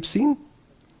that you've seen?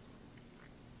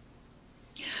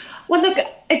 Well, look,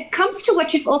 it comes to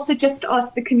what you've also just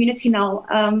asked the community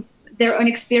now, their own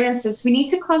experiences. We need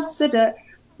to consider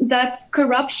that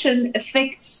corruption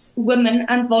affects women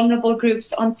and vulnerable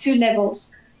groups on two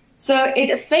levels. So it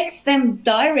affects them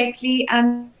directly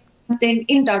and then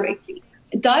indirectly.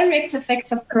 Direct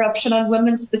effects of corruption on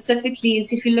women specifically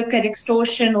is if you look at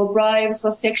extortion or bribes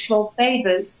or sexual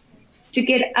favors to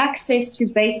get access to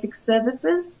basic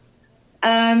services,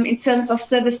 in terms of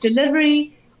service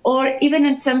delivery, or even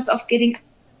in terms of getting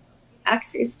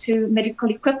access to medical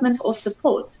equipment or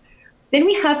support. Then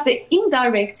we have the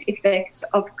indirect effects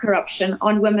of corruption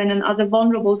on women and other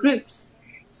vulnerable groups.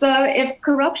 So if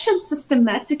corruption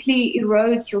systematically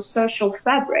erodes your social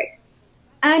fabric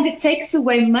and it takes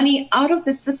away money out of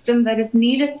the system that is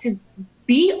needed to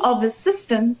be of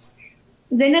assistance,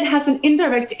 then it has an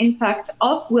indirect impact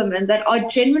of women that are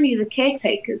generally the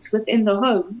caretakers within the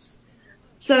homes.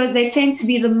 So they tend to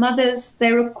be the mothers.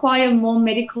 They require more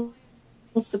medical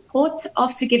support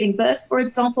after giving birth, for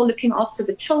example, looking after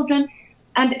the children.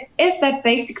 And if that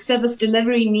basic service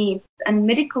delivery needs and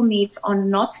medical needs are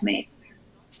not met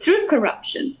through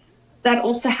corruption, that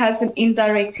also has an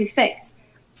indirect effect.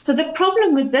 So the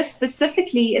problem with this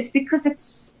specifically is because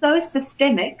it's so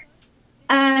systemic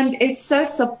and it's so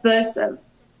subversive.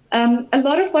 A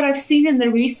lot of what I've seen in the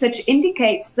research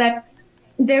indicates that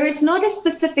there is not a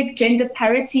specific gender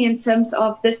parity in terms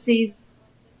of this is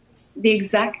the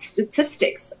exact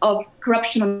statistics of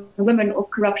corruption on women or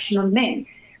corruption on men.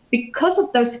 Because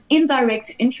of those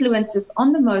indirect influences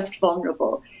on the most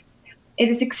vulnerable, it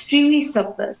is extremely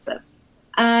subversive.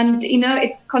 And,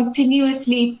 it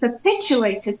continuously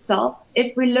perpetuates itself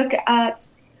if we look at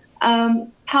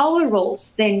power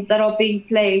roles then that are being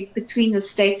played between the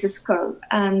status quo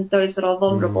and those that are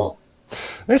vulnerable.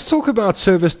 Let's talk about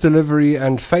service delivery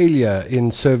and failure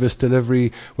in service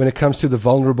delivery when it comes to the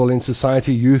vulnerable in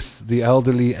society, youth, the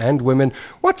elderly, and women.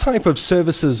 What type of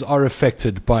services are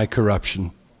affected by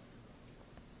corruption?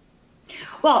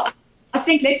 Well, I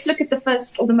think let's look at the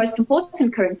first or the most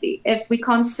important currently. If we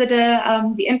consider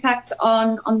the impact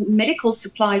on medical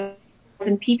supplies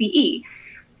and PPE,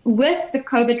 with the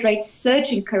COVID rates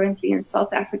surging currently in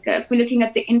South Africa, if we're looking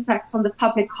at the impact on the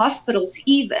public hospitals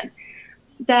even,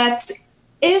 that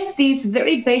if these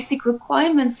very basic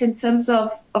requirements in terms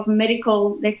of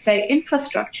medical, let's say,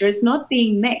 infrastructure is not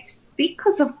being met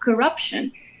because of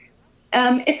corruption,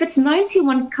 if it's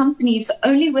 91 companies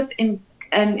only within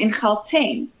in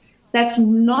Gauteng that's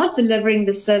not delivering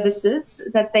the services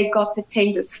that they got the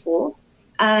tenders for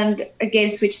and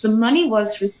against which the money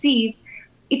was received,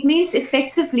 it means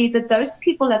effectively that those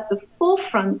people at the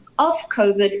forefront of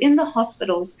COVID in the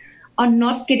hospitals are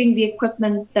not getting the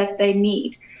equipment that they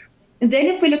need. And then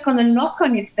if we look on the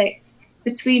knock-on effect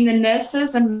between the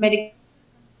nurses and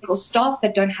medical staff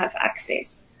that don't have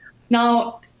access.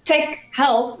 Now, take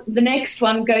health, the next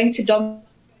one going to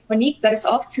Dominique, that is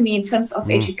after me in terms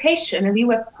of education, and we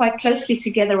work quite closely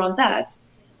together on that.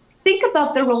 Think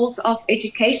about the roles of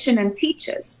education and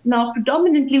teachers. Now,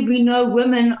 predominantly, we know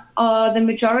women are the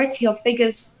majority of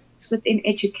figures within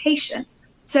education.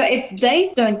 So if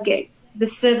they don't get the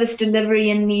service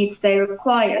delivery and needs they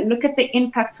require, look at the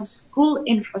impact of school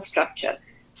infrastructure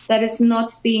that is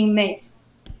not being met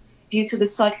due to the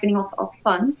siphoning of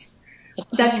funds.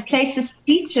 That places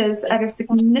teachers at a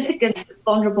significant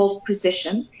vulnerable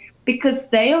position because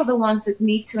they are the ones that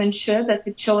need to ensure that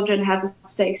the children have a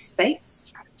safe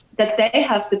space, that they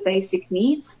have the basic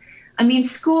needs. I mean,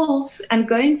 schools and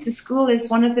going to school is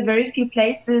one of the very few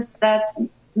places that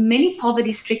many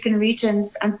poverty-stricken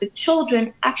regions and the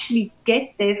children actually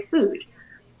get their food.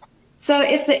 So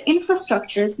if the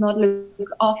infrastructure is not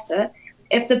looked after,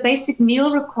 if the basic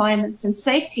meal requirements and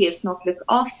safety is not looked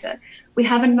after, we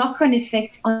have a knock-on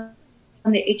effect on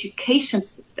the education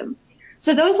system.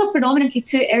 So those are predominantly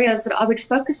two areas that I would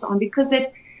focus on because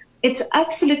it's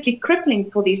absolutely crippling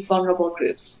for these vulnerable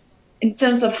groups in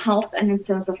terms of health and in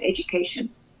terms of education.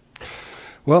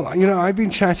 Well, you know, I've been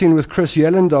chatting with Chris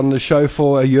Yelland on the show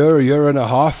for a year and a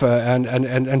half,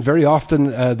 and very often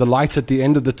the light at the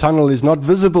end of the tunnel is not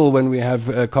visible when we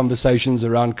have conversations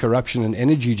around corruption and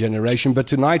energy generation. But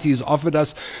tonight he's offered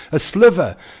us a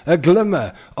sliver, a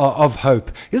glimmer of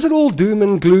hope. Is it all doom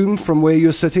and gloom from where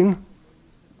you're sitting?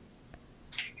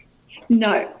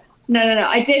 No.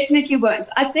 I definitely won't.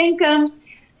 I think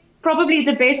probably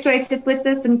the best way to put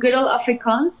this in good old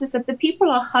Afrikaans is that the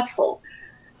people are gutful.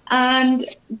 And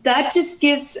that just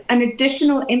gives an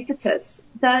additional impetus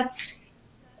that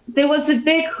there was a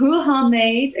big hoo-ha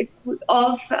made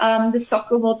of the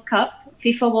Soccer World Cup,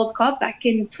 FIFA World Cup back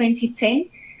in 2010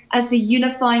 as a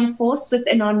unifying force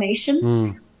within our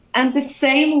nation. And the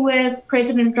same with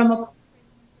President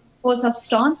Ramaphosa's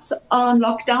stance on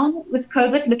lockdown with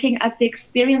COVID, looking at the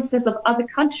experiences of other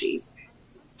countries.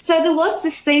 So there was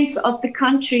this sense of the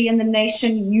country and the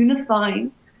nation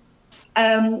unifying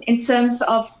in terms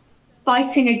of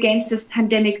fighting against this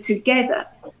pandemic together.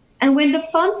 And when the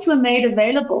funds were made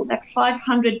available, that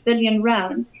 500 billion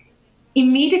rand,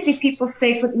 immediately people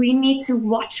said, but we need to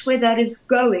watch where that is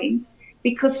going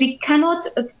because we cannot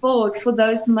afford for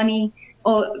those money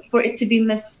or for it to be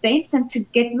misspent and to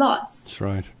get lost. That's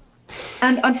right.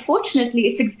 And unfortunately,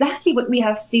 it's exactly what we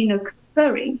have seen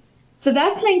occurring. So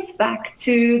that links back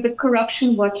to the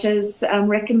Corruption Watch's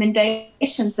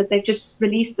recommendations that they've just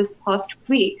released this past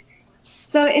week.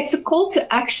 So it's a call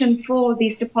to action for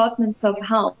these departments of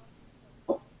health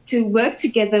to work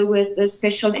together with the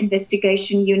special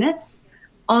investigation units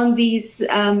on these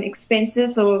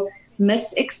expenses or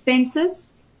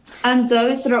mis-expenses, and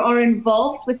those that are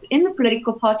involved within the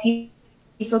political parties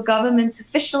or government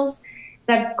officials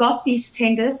that got these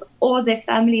tenders or their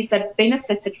families that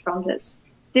benefited from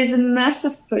this. There's a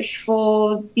massive push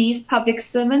for these public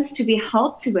servants to be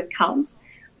held to account.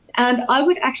 And I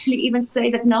would actually even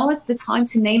say that now is the time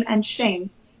to name and shame,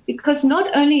 because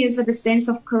not only is it a sense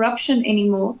of corruption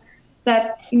anymore,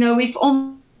 that, you know, we've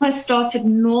almost started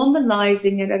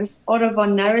normalizing it as part of our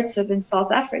narrative in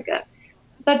South Africa,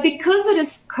 but because it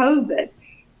is COVID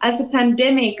as a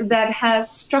pandemic that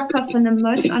has struck us in the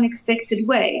most unexpected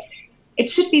way, it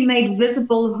should be made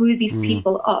visible who these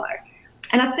people are.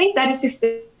 And I think that is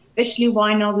especially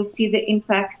why now we see the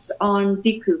impacts on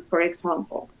DICU, for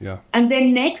example. Yeah. And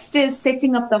then next is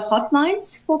setting up the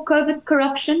hotlines for COVID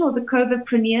corruption or the COVID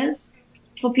premiers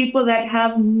for people that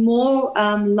have more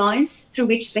lines through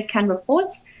which they can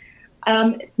report.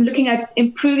 Looking at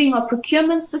improving our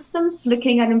procurement systems,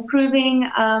 looking at improving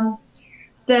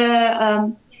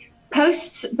the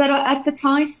posts that are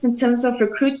advertised in terms of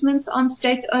recruitment on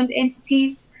state-owned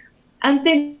entities, and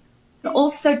then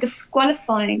also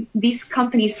disqualifying these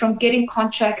companies from getting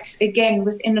contracts again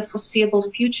within the foreseeable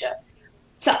future.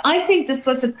 So I think this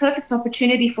was a perfect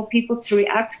opportunity for people to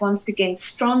react once again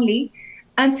strongly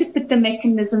and to put the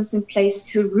mechanisms in place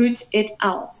to root it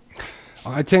out.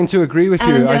 I tend to agree with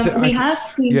you. And we have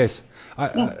seen... Yes.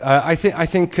 I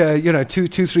think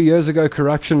 2-3 years ago,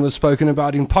 corruption was spoken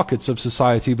about in pockets of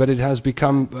society, but it has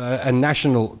become a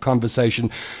national conversation.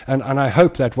 And I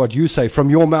hope that what you say from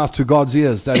your mouth to God's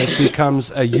ears, that it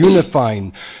becomes a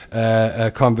unifying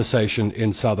conversation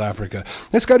in South Africa.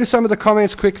 Let's go to some of the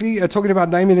comments quickly. Talking about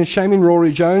naming and shaming,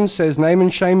 Rory Jones says, name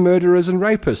and shame murderers and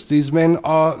rapists. These men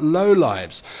are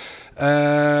lowlives.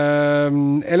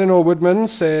 Eleanor Woodman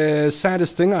says,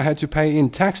 saddest thing, I had to pay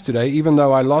in tax today, even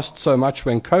though I lost so much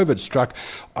when COVID struck.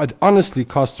 It honestly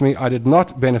cost me. I did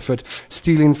not benefit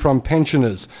stealing from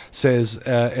pensioners, says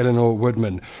Eleanor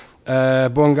Woodman.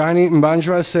 Bongani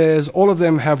Mbanjwa says, all of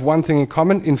them have one thing in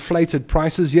common, inflated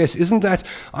prices. Yes, isn't that,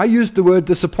 I used the word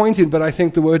disappointing, but I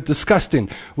think the word disgusting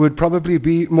would probably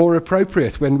be more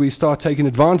appropriate when we start taking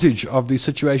advantage of these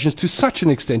situations to such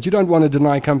an extent. You don't want to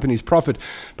deny companies profit,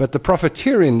 but the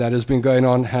profiteering that has been going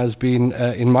on has been,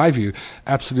 in my view,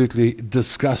 absolutely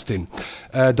disgusting.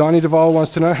 Donnie Duval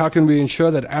wants to know, how can we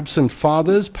ensure that absent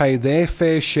fathers pay their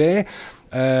fair share?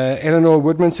 Eleanor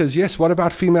Woodman says, yes, what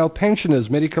about female pensioners?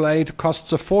 Medical aid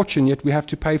costs a fortune, yet we have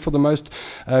to pay for the most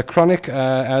chronic,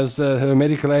 as her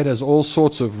medical aid has all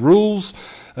sorts of rules.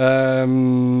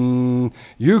 You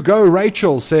go,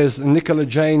 Rachel, says Nicola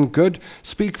Jane Good.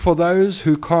 Speak for those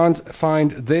who can't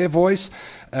find their voice.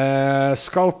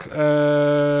 Skulk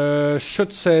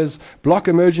Schutz says, block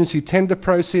emergency tender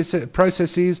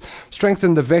processes,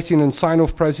 strengthen the vetting and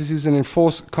sign-off processes, and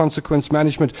enforce consequence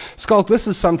management. Skulk, this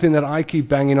is something that I keep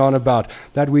banging on about,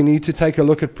 that we need to take a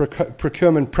look at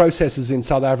procurement processes in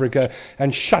South Africa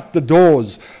and shut the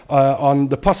doors on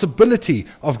the possibility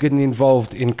of getting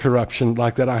involved in corruption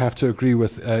like that. I have to agree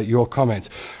with your comment.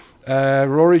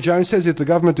 Rory Jones says, if the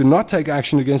government do not take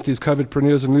action against these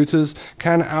COVIDpreneurs and looters,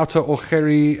 can OUTA or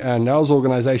Gerry Nell's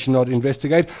organization not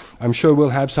investigate? I'm sure we'll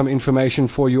have some information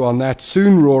for you on that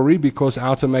soon, Rory, because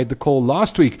OUTA made the call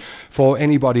last week for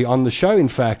anybody on the show, in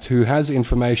fact, who has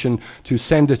information to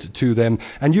send it to them.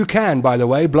 And you can, by the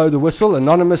way, blow the whistle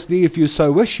anonymously if you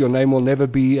so wish. Your name will never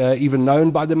be even known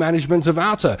by the management of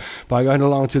OUTA by going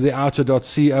along to the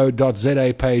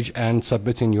outa.co.za page and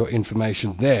submitting your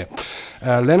information there.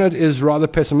 Leonard is rather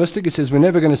pessimistic. He says, we're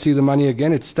never going to see the money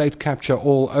again. It's state capture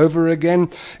all over again.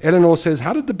 Eleanor says,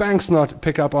 how did the banks not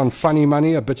pick up on funny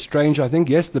money? A bit strange, I think.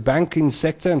 Yes, the banking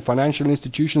sector and financial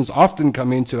institutions often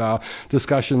come into our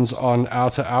discussions on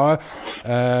OUTA Hour.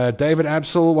 David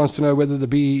Absol wants to know whether the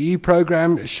BEE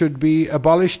program should be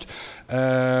abolished.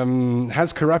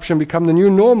 Has corruption become the new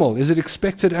normal? Is it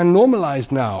expected and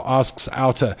normalized now? Asks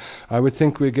OUTA. I would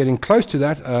think we're getting close to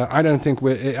that. I don't think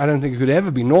it could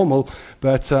ever be normal,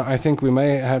 but I think we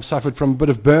may have suffered from a bit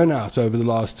of burnout over the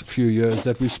last few years,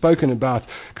 that we've spoken about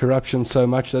corruption so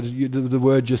much that the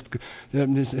word just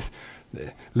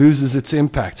loses its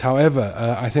impact. However,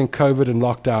 I think COVID and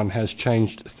lockdown has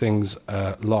changed things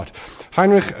a lot.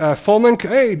 Heinrich Volmink,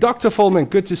 hey, Dr. Volmink,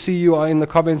 good to see you in the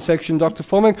comment section, Dr.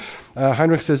 Volmink.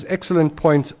 Heinrich says, excellent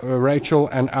point, Rachel,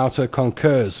 and OUTA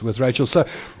concurs with Rachel. So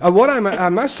what I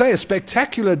must say, a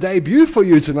spectacular debut for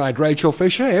you tonight, Rachel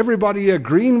Fischer. Everybody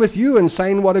agreeing with you and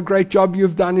saying what a great job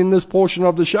you've done in this portion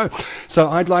of the show. So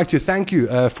I'd like to thank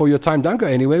you for your time. Don't go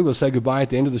anywhere. We'll say goodbye at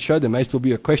the end of the show. There may still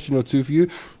be a question or two for you.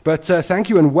 But thank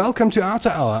you and welcome to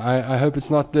OUTA Hour. I hope it's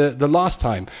not the last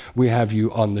time we have you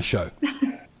on the show.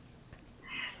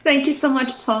 Thank you so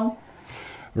much, Tom.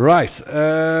 Right.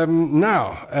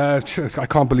 Now, I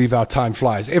can't believe how time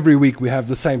flies. Every week we have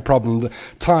the same problem. The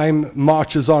time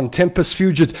marches on. Tempus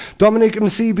fugit. Dominique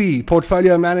Msibi,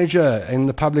 Portfolio Manager in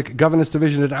the Public Governance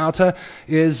Division at OUTA,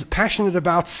 is passionate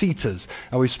about SETAs.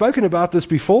 Now, we've spoken about this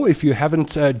before. If you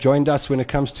haven't joined us when it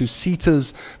comes to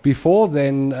SETAs before,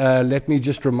 then let me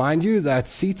just remind you that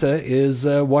SETA is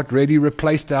what really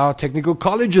replaced our technical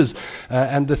colleges.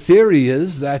 And the theory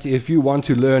is that if you want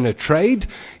to learn a trade,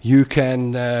 you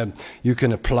can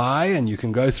apply and you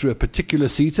can go through a particular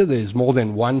SETA. There's more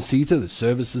than one SETA, the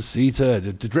services SETA,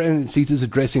 the SETAs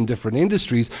addressing different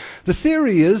industries. The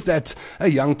theory is that a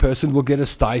young person will get a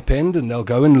stipend and they'll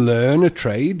go and learn a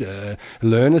trade,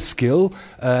 learn a skill,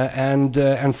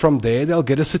 and from there they'll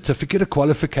get a certificate, a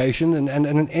qualification, and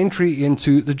an entry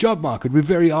into the job market. We're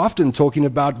very often talking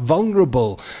about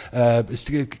vulnerable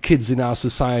kids in our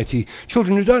society,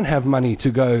 children who don't have money to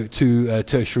go to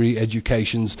tertiary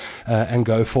educations and go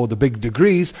go for the big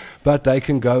degrees, but they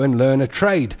can go and learn a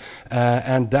trade.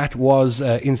 And that was,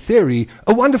 in theory,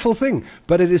 a wonderful thing.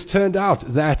 But it has turned out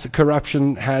that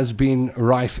corruption has been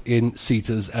rife in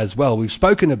SETAs as well. We've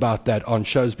spoken about that on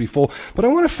shows before, but I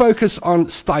want to focus on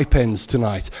stipends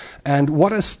tonight and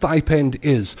what a stipend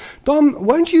is. Dom,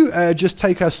 won't you just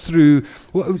take us through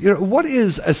what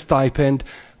is a stipend?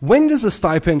 When does a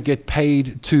stipend get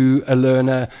paid to a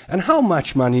learner, and how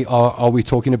much money are we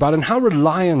talking about, and how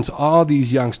reliant are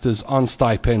these youngsters on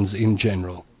stipends in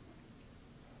general?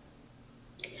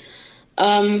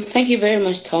 Thank you very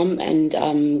much, Tom, and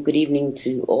good evening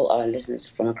to all our listeners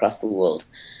from across the world.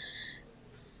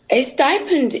 A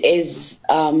stipend is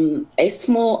a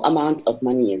small amount of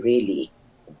money, really,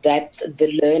 that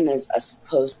the learners are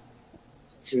supposed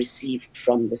to receive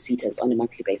from the SETAs on a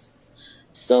monthly basis,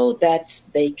 so that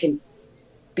they can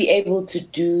be able to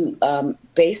do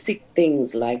basic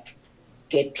things like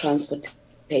get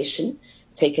transportation,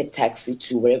 take a taxi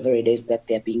to wherever it is that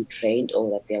they're being trained or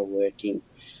that they're working,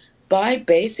 buy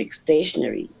basic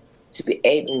stationery to be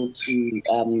able to,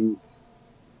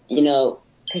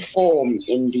 perform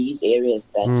in these areas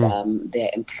that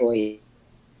they're employed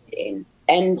in.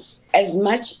 And as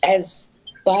much as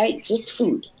buy just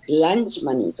food, lunch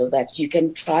money, so that you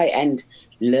can try and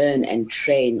learn and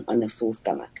train on a full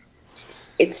stomach.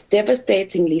 It's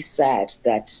devastatingly sad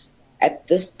that at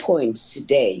this point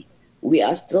today, we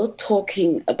are still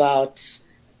talking about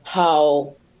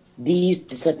how these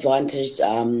disadvantaged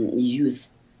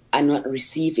youth are not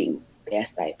receiving their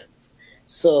stipends.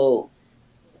 So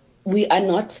the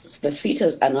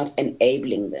SETAs are not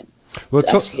enabling them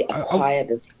to actually acquire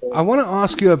this. I want to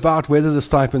ask you about whether the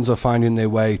stipends are finding their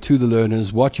way to the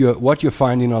learners, what you're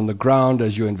finding on the ground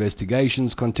as your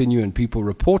investigations continue and people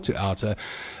report to OUTA.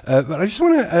 But I just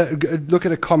want to look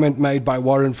at a comment made by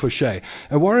Warren Fischer.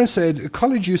 Warren said,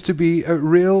 college used to be a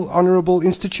real honorable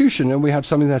institution, and we have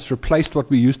something that's replaced what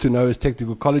we used to know as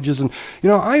technical colleges. And,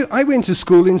 I went to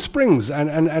school in Springs,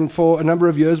 and for a number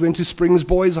of years went to Springs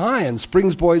Boys High, and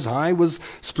Springs Boys High was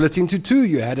split into two.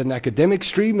 You had an academic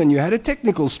stream and you had a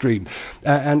technical stream.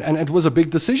 And it was a big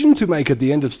decision to make at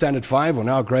the end of Standard 5 or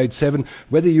now Grade 7,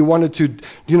 whether you wanted to,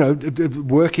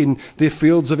 work in the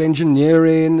fields of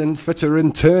engineering and fitter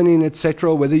and turning,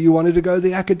 etc., or whether you wanted to go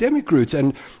the academic route.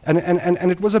 And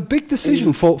it was a big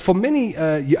decision for many,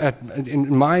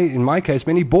 in my case,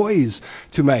 many boys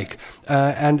to make.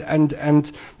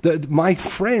 My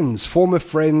friends, former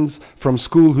friends from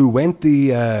school who went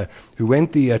the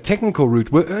technical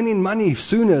route were earning money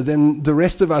sooner than the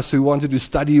rest of us who wanted to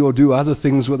study or do other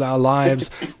things with our lives.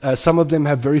 Some of them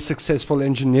have very successful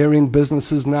engineering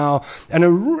businesses now, and a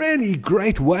really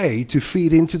great way to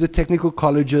feed into the technical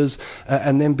colleges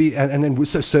and then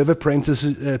serve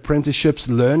apprenticeships,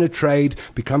 learn a trade,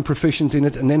 become proficient in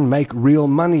it, and then make real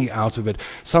money out of it.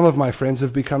 Some of my friends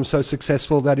have become so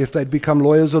successful that if they'd become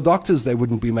lawyers or doctors, they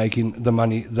wouldn't be making the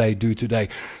money they do today.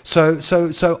 So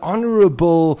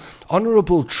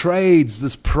honorable trades,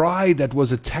 this pride that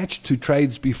was attached to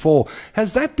trades before,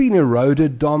 has that been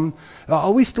eroded, Dom?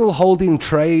 Are we still holding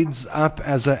trades up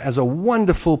as a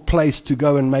wonderful place to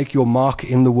go and make your mark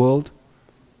in the world?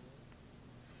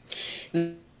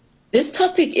 This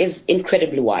topic is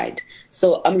incredibly wide,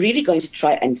 so I'm really going to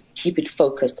try and keep it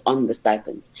focused on the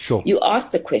stipends. Sure. You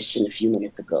asked a question a few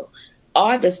minutes ago.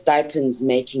 Are the stipends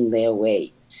making their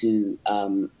way to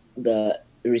the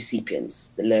recipients,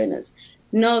 the learners?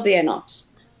 No, they are not,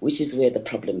 which is where the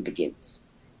problem begins.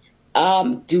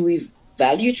 Do we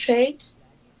value trade?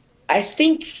 I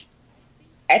think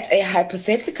at a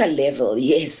hypothetical level,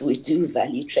 yes, we do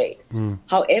value trade.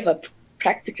 However,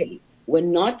 practically, we're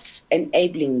not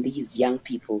enabling these young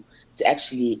people to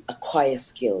actually acquire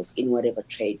skills in whatever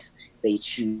trade they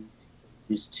choose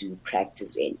to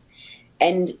practice in.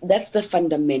 And that's the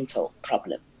fundamental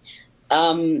problem.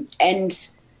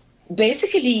 And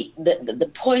basically,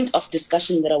 the point of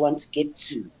discussion that I want to get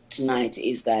to tonight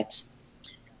is that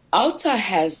OUTA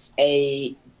has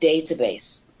a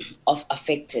database of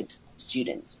affected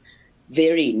students,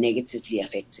 very negatively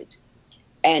affected.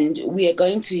 And we are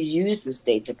going to use this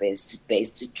database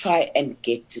to try and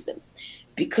get to them,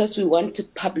 because we want to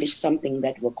publish something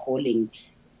that we're calling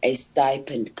a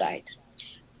stipend guide,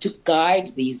 to guide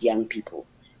these young people,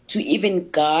 to even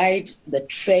guide the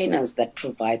trainers that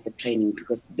provide the training,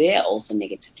 because they're also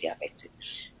negatively affected,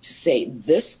 to say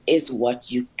this is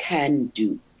what you can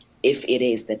do if it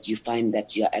is that you find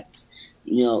that you're at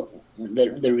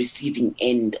the receiving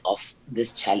end of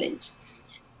this challenge.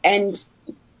 And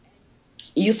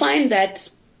you find that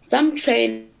some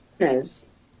trainers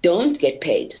don't get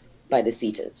paid by the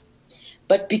SETAs,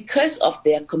 but because of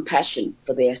their compassion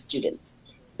for their students,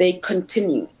 they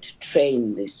continue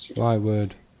train these students. My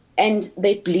word. And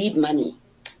they bleed money.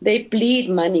 They bleed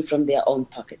money from their own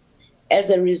pockets, as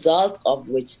a result of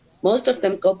which most of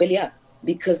them go belly up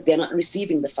because they're not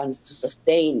receiving the funds to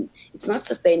sustain. It's not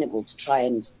sustainable to try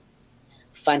and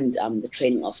fund the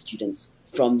training of students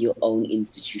from your own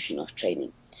institution of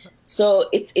training. So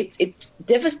it's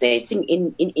devastating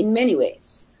in many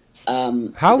ways.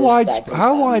 How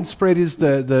widespread is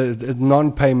the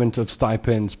non-payment of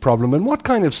stipends problem, and what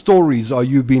kind of stories are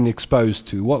you being exposed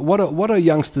to? What are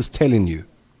youngsters telling you?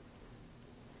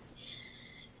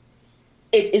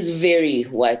 It is very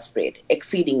widespread,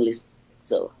 exceedingly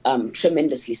so,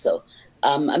 tremendously so.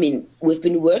 I mean, we've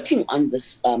been working on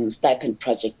this stipend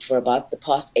project for about the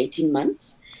past 18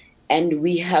 months, and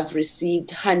we have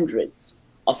received hundreds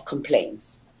of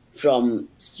complaints from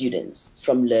students,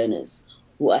 from learners,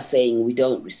 who are saying we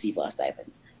don't receive our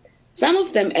stipends. Some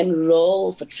of them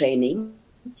enroll for training,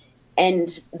 and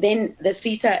then the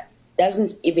SETA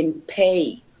doesn't even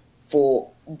pay for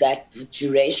that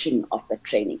duration of the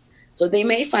training. So they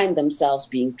may find themselves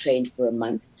being trained for a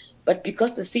month, but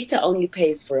because the SETA only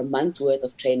pays for a month's worth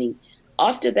of training,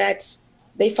 after that,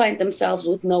 they find themselves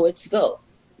with nowhere to go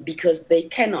because they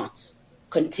cannot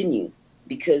continue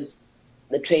because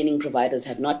the training providers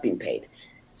have not been paid.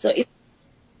 So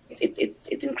it's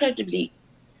incredibly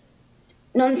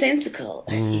nonsensical,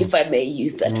 if I may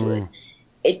use that word.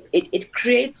 It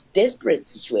creates desperate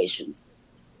situations.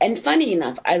 And funny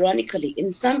enough, ironically,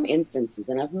 in some instances,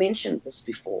 and I've mentioned this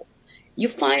before, you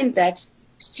find that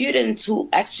students who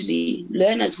actually,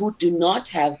 learners who do not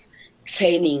have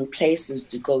training places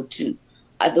to go to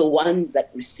are the ones that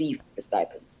receive the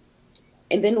stipends.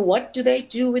 And then what do they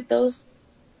do with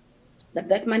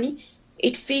that money?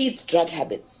 It feeds drug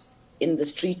habits in the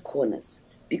street corners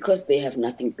because they have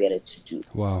nothing better to do.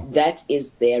 Wow. That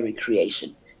is their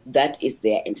recreation. That is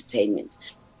their entertainment.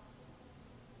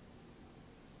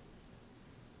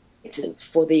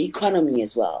 For the economy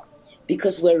as well,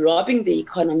 because we're robbing the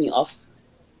economy of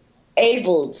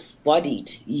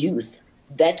able-bodied youth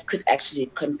that could actually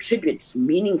contribute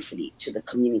meaningfully to the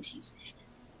communities.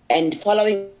 And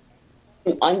following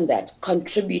on that,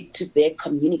 contribute to their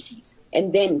communities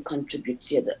and then contribute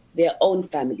to their own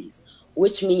families,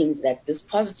 which means that this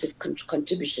positive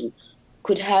contribution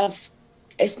could have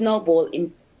a snowball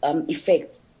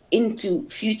effect into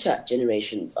future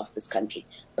generations of this country.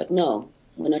 But no,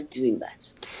 we're not doing that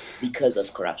because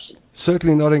of corruption.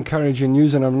 Certainly not encouraging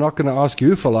news, and I'm not going to ask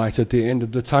you for light at the end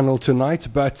of the tunnel tonight,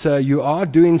 but you are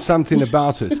doing something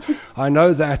about it. I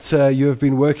know that you have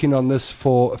been working on this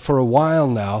for a while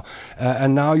now,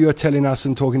 and now you're telling us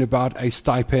and talking about a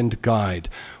stipend guide.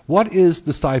 What is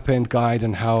the stipend guide,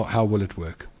 and how will it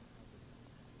work?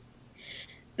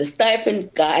 The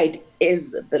stipend guide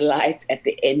is the light at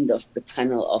the end of the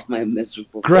tunnel of my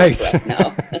miserable Great. life right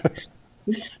now.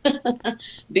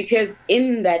 Because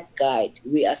in that guide,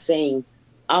 we are saying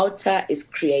OUTA is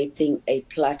creating a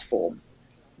platform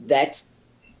that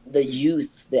the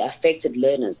youth, the affected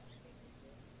learners,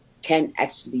 can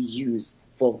actually use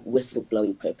for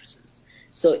whistleblowing purposes.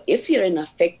 So if you're an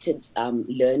affected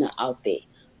learner out there,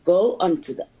 go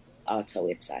onto the OUTA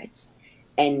website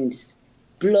and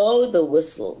blow the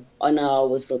whistle on our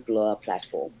whistleblower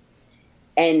platform.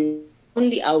 And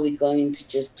only are we going to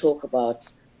just talk about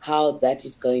how that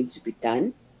is going to be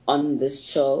done on this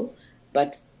show,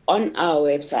 but on our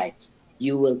website,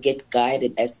 you will get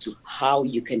guided as to how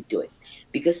you can do it.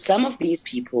 Because some of these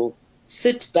people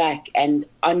sit back and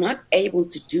are not able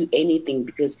to do anything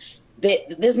because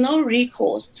there's no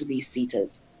recourse to these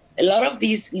SETAs. A lot of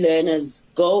these learners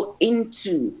go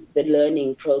into the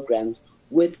learning programs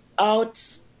without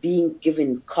being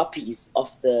given copies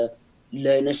of the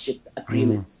learnership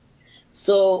agreements.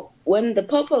 So when the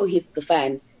popo hits the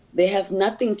fan, they have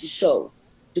nothing to show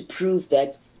to prove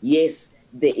that, yes,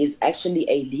 there is actually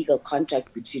a legal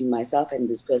contract between myself and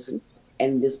this person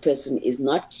is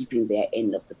not keeping their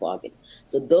end of the bargain.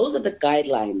 So those are the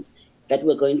guidelines that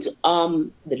we're going to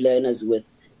arm the learners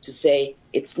with, to say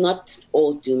it's not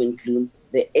all doom and gloom.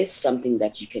 There is something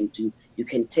that you can do. You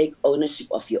can take ownership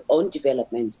of your own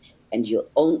development and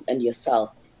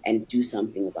yourself and do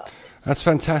something about it. That's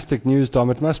fantastic news,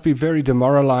 Dom. It must be very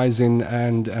demoralizing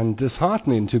and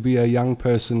disheartening to be a young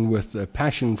person with a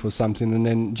passion for something and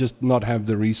then just not have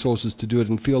the resources to do it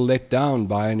and feel let down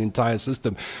by an entire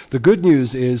system. The good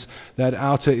news is that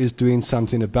OUTA is doing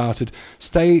something about it.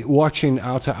 Stay watching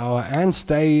OUTA Hour and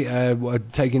stay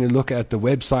taking a look at the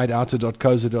website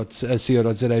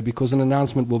outa.co.za because an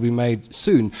announcement will be made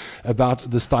soon about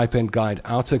the stipend guide.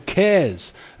 OUTA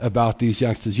cares about these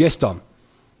youngsters. Yes, Dom?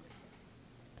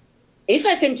 If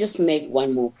I can just make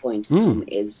one more point, Tom,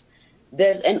 is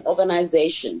there's an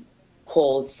organization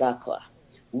called SAQA,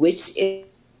 which is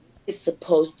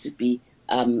supposed to be,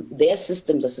 their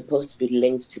systems are supposed to be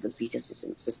linked to the CETA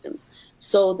systems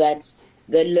so that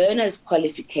the learners'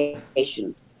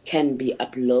 qualifications can be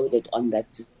uploaded on that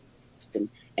system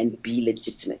and be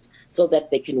legitimate so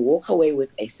that they can walk away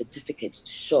with a certificate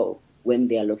to show when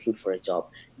they are looking for a job.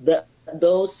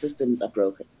 Those systems are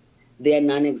broken. They are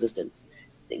non-existent.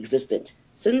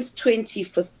 Since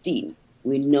 2015,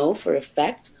 we know for a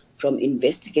fact from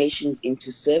investigations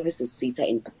into services, CETA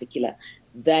in particular,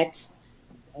 that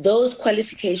those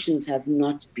qualifications have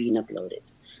not been uploaded.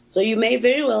 So you may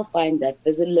very well find that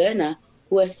there's a learner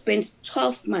who has spent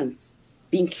 12 months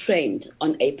being trained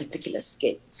on a particular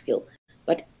skill,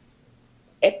 but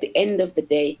at the end of the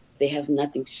day, they have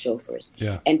nothing to show for it.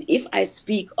 Yeah. And if I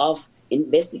speak of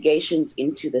investigations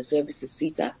into the services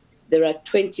CETA, there are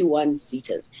 21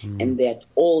 CETAs, and they're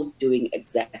all doing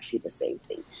exactly the same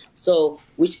thing. So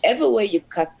whichever way you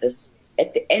cut this,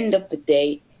 at the end of the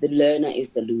day, the learner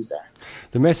is the loser.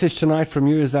 The message tonight from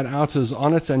you is that OUTA's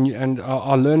on it, and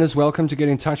are learners welcome to get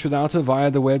in touch with OUTA via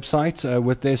the website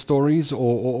with their stories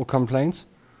or complaints?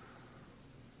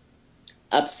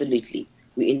 Absolutely.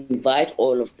 We invite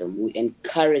all of them. We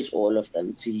encourage all of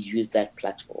them to use that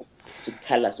platform to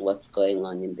tell us what's going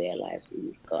on in their lives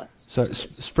in regards. So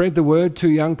spread the word to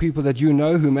young people that you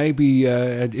know who may be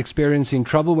experiencing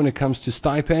trouble when it comes to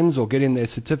stipends or getting their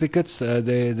certificates.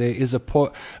 There is a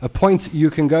point you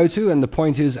can go to, and the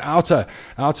point is OUTA,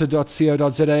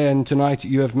 outa.co.za. And tonight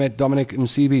you have met Dominique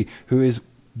Msibi, who is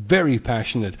very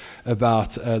passionate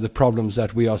about the problems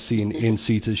that we are seeing in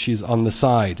CETA. She's on the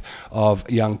side of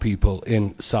young people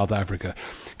in South Africa.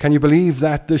 Can you believe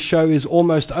that the show is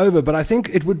almost over? But I think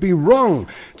it would be wrong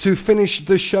to finish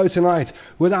the show tonight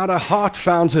without a heart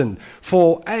fountain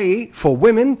for A, for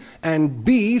women, and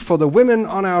B, for the women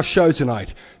on our show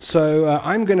tonight. So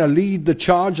I'm going to lead the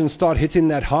charge and start hitting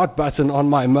that heart button on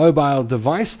my mobile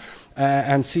device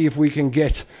and see if we can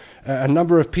get a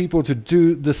number of people to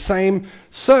do the same.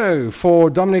 So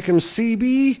for Dominique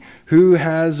Msibi, who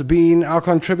has been our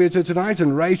contributor tonight,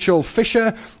 and Rachel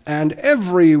Fischer, and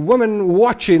every woman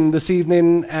watching this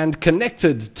evening and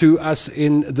connected to us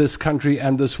in this country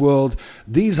and this world,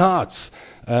 these hearts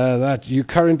that you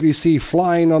currently see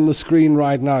flying on the screen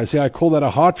right now. See, I call that a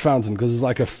heart fountain because it's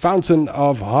like a fountain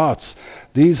of hearts.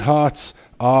 These hearts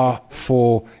are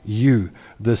for you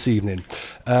this evening.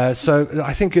 So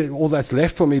I think all that's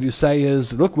left for me to say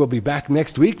is, look, we'll be back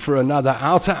next week for another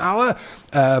OUTA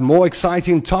Hour. More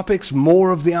exciting topics, more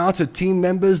of the OUTA team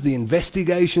members. The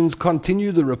investigations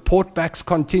continue. The report backs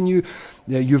continue.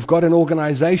 You've got an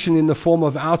organization in the form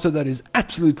of OUTA that is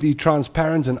absolutely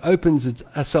transparent and opens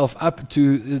itself up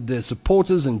to the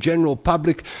supporters and general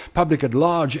public at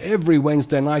large. Every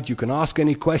Wednesday night you can ask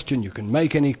any question, you can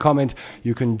make any comment,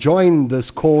 you can join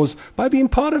this cause by being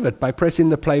part of it, by pressing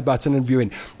the play button and viewing.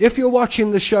 If you're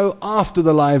watching the show after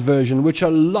the live version, which a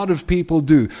lot of people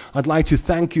do, I'd like to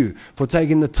thank you for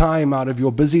taking the time out of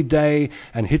your busy day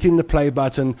and hitting the play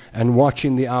button and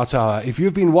watching the OUTA Hour. If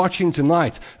you've been watching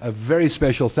tonight, a very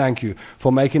special thank you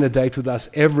for making a date with us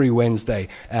every Wednesday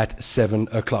at 7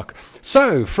 o'clock.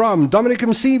 So, from Dominique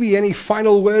Msibi, any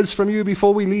final words from you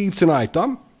before we leave tonight,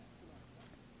 Dom?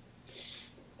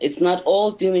 It's not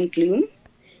all doom and gloom.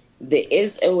 There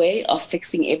is a way of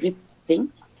fixing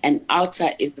everything, and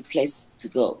OUTA is the place to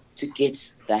go to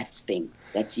get that thing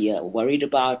that you're worried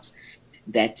about,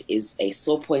 that is a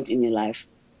sore point in your life,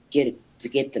 get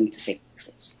them to fix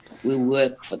it. We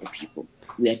work for the people.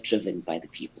 We are driven by the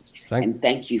people. And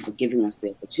thank you for giving us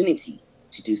the opportunity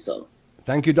to do so.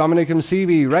 Thank you, Dominique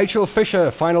Msibi. Rachel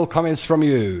Fischer, final comments from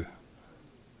you.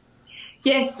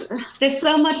 Yes, there's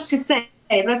so much to say.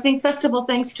 But I think, first of all,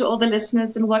 thanks to all the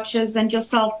listeners and watchers and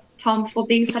yourself, Tom, for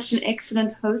being such an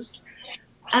excellent host.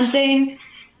 And then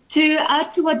to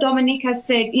add to what Dominique has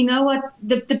said, you know what,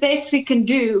 the best we can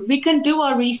do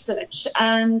our research,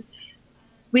 and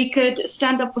we could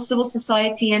stand up for civil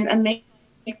society and make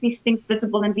these things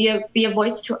visible and be a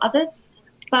voice to others.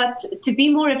 But to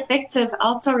be more effective,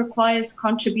 OUTA requires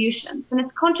contributions, and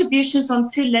it's contributions on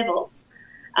two levels.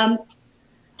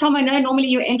 Tom, I know normally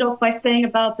you end off by saying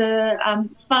about the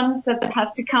funds that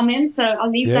have to come in, so I'll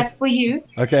leave that for you.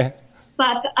 Okay.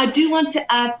 But I do want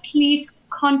to add, please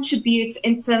contribute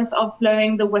in terms of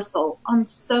blowing the whistle on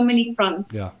so many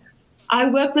fronts. Yeah. I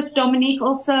work with Dominique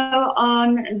also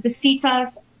on the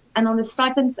CETAs and on the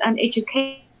stipends and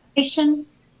education.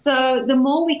 So the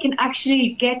more we can actually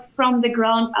get from the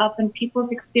ground up and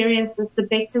people's experiences, the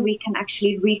better we can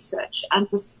actually research and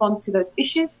respond to those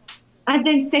issues. And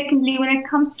then secondly, when it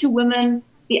comes to women,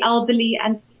 the elderly,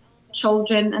 and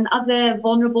children, and other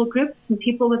vulnerable groups and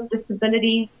people with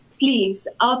disabilities, please,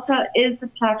 OUTA is a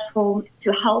platform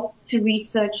to help, to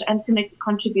research, and to make a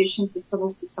contribution to civil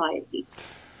society.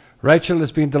 Rachel,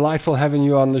 it's been delightful having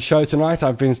you on the show tonight.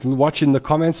 I've been watching the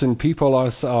comments and people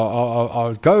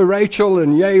are go Rachel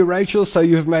and yay Rachel. So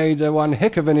you've made one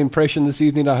heck of an impression this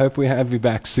evening. I hope we have you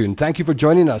back soon. Thank you for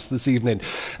joining us this evening.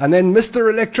 And then Mr.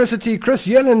 Electricity, Chris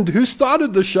Yelland, who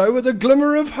started the show with a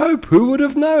glimmer of hope. Who would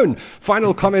have known?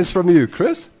 Final comments from you,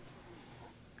 Chris?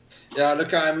 Yeah,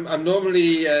 look, I'm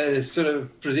normally sort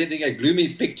of presenting a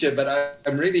gloomy picture, but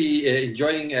I'm really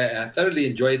I thoroughly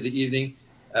enjoyed the evening.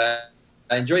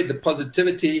 I enjoyed the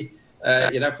positivity.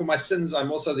 For my sins,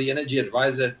 I'm also the energy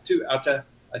advisor to OUTA.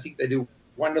 I think they do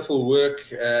wonderful work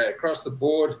across the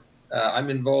board. I'm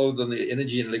involved on the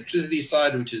energy and electricity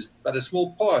side, which is but a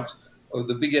small part of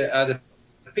the bigger OUTA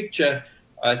picture.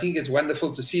 I think it's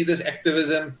wonderful to see this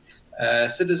activism,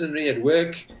 citizenry at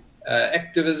work,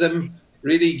 activism,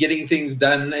 really getting things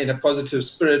done in a positive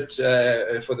spirit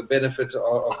for the benefit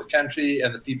of the country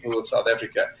and the people of South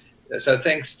Africa. So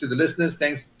thanks to the listeners.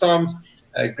 Thanks, Tom.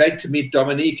 Great to meet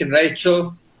Dominique and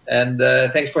Rachel. And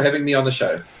thanks for having me on the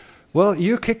show. Well,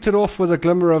 you kicked it off with a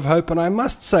glimmer of hope, and I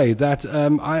must say that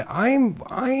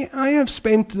I have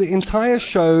spent the entire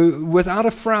show without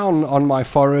a frown on my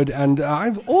forehead, and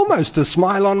I've almost a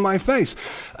smile on my face.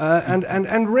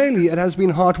 And really, it has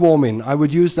been heartwarming. I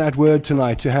would use that word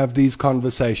tonight to have these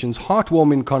conversations,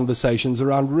 heartwarming conversations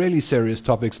around really serious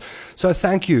topics. So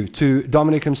thank you to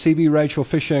Dominique Msibi, Rachel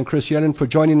Fischer, and Chris Yelland for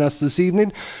joining us this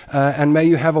evening. And may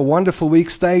you have a wonderful week.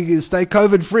 Stay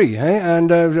COVID-free. Eh?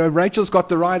 And Rachel's got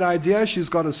the right idea. She's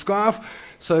got a scarf,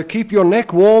 so keep your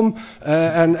neck warm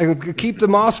and keep the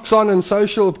masks on and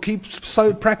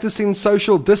practicing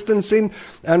social distancing,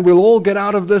 and we'll all get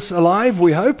out of this alive,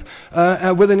 we hope,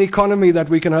 with an economy that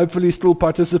we can hopefully still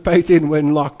participate in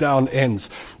when lockdown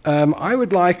ends. I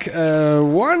would like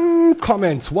one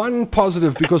comment, one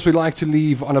positive, because we like to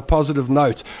leave on a positive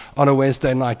note on a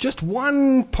Wednesday night. Just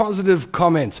one positive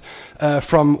comment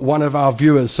from one of our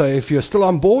viewers. So if you're still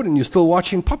on board and you're still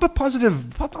watching, pop up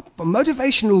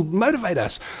motivate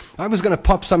us. I was going to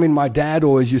pop something my dad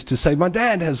always used to say. My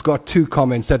dad has got two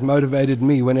comments that motivated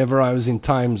me whenever I was in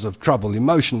times of trouble,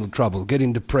 emotional trouble,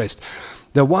 getting depressed.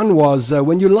 The one was,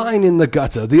 when you're lying in the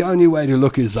gutter, the only way to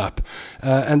look is up.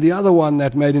 And the other one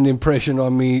that made an impression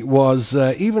on me was,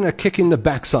 even a kick in the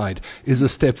backside is a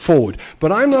step forward.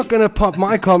 But I'm not going to pop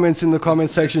my comments in the comment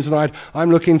section tonight. I'm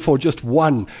looking for just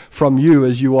one from you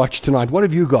as you watch tonight. What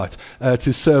have you got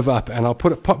to serve up? And I'll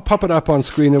pop it up on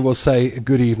screen and we'll say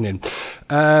good evening.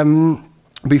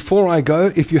 Before I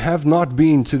go, if you have not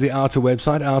been to the OUTA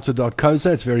website,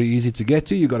 outa.coza, it's very easy to get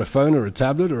to. You've got a phone or a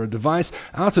tablet or a device,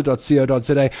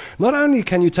 outa.co.za. Not only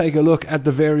can you take a look at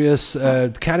the various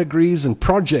categories and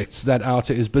projects that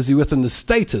OUTA is busy with and the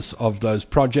status of those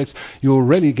projects, you'll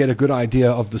really get a good idea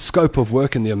of the scope of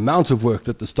work and the amount of work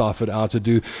that the staff at OUTA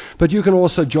do. But you can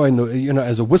also join,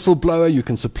 as a whistleblower. You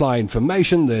can supply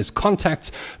information. There's contact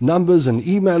numbers and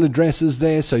email addresses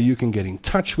there, so you can get in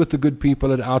touch with the good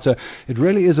people at OUTA. It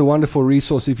really is a wonderful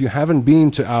resource. If you haven't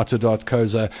been to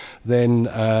outa.coza, then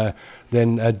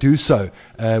do so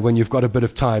when you've got a bit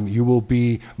of time. You will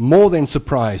be more than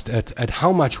surprised at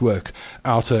how much work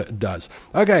OUTA does.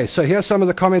 Okay, so here's some of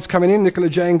the comments coming in. Nicola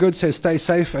Jane Good says, stay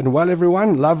safe and well,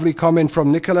 everyone. Lovely comment from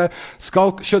Nicola.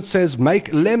 Skulk Schut says,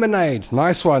 make lemonade.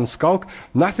 Nice one, Skulk.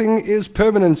 Nothing is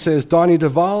permanent, says Dani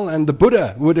Deval, and the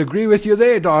Buddha would agree with you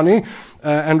there, Dani.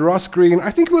 And Ross Green,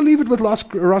 I think we'll leave it with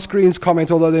Ross Green's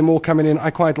comment, although there are more coming in. I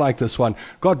quite like this one.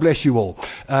 God bless you all.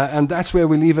 And that's where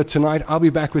we leave it tonight. I'll be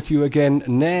back with you again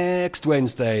next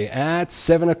Wednesday at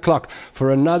 7 o'clock for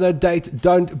another date.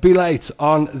 Don't be late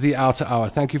on the OUTA Hour.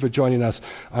 Thank you for joining us.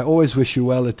 I always wish you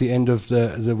well at the end of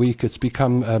the week. It's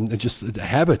become just a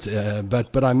habit,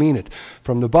 but I mean it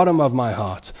from the bottom of my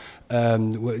heart.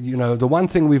 The one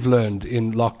thing we've learned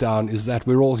in lockdown is that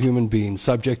we're all human beings,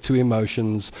 subject to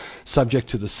emotions, subject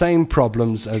to the same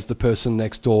problems as the person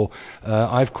next door.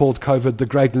 I've called COVID the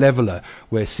great leveler,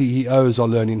 where CEOs are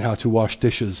learning how to wash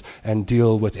dishes and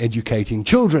deal with educating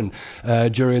children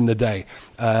during the day.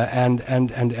 And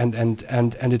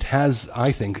it has,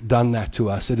 I think, done that to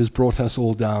us. It has brought us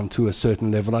all down to a certain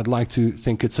level. I'd like to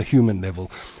think it's a human level.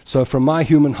 So from my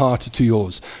human heart to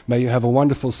yours, may you have a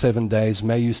wonderful 7 days.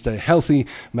 May you stay healthy.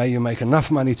 May you make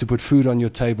enough money to put food on your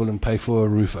table and pay for a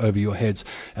roof over your heads.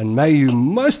 And may you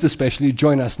most especially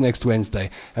join us next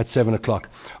Wednesday at 7 o'clock.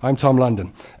 I'm Tom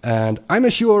London, and I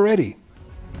miss you already.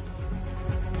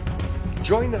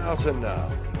 Join OUTA now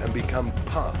and become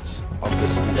part of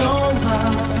this. To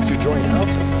join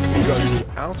OUTA, go to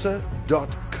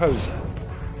outa.coza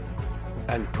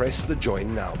and press the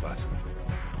Join Now button.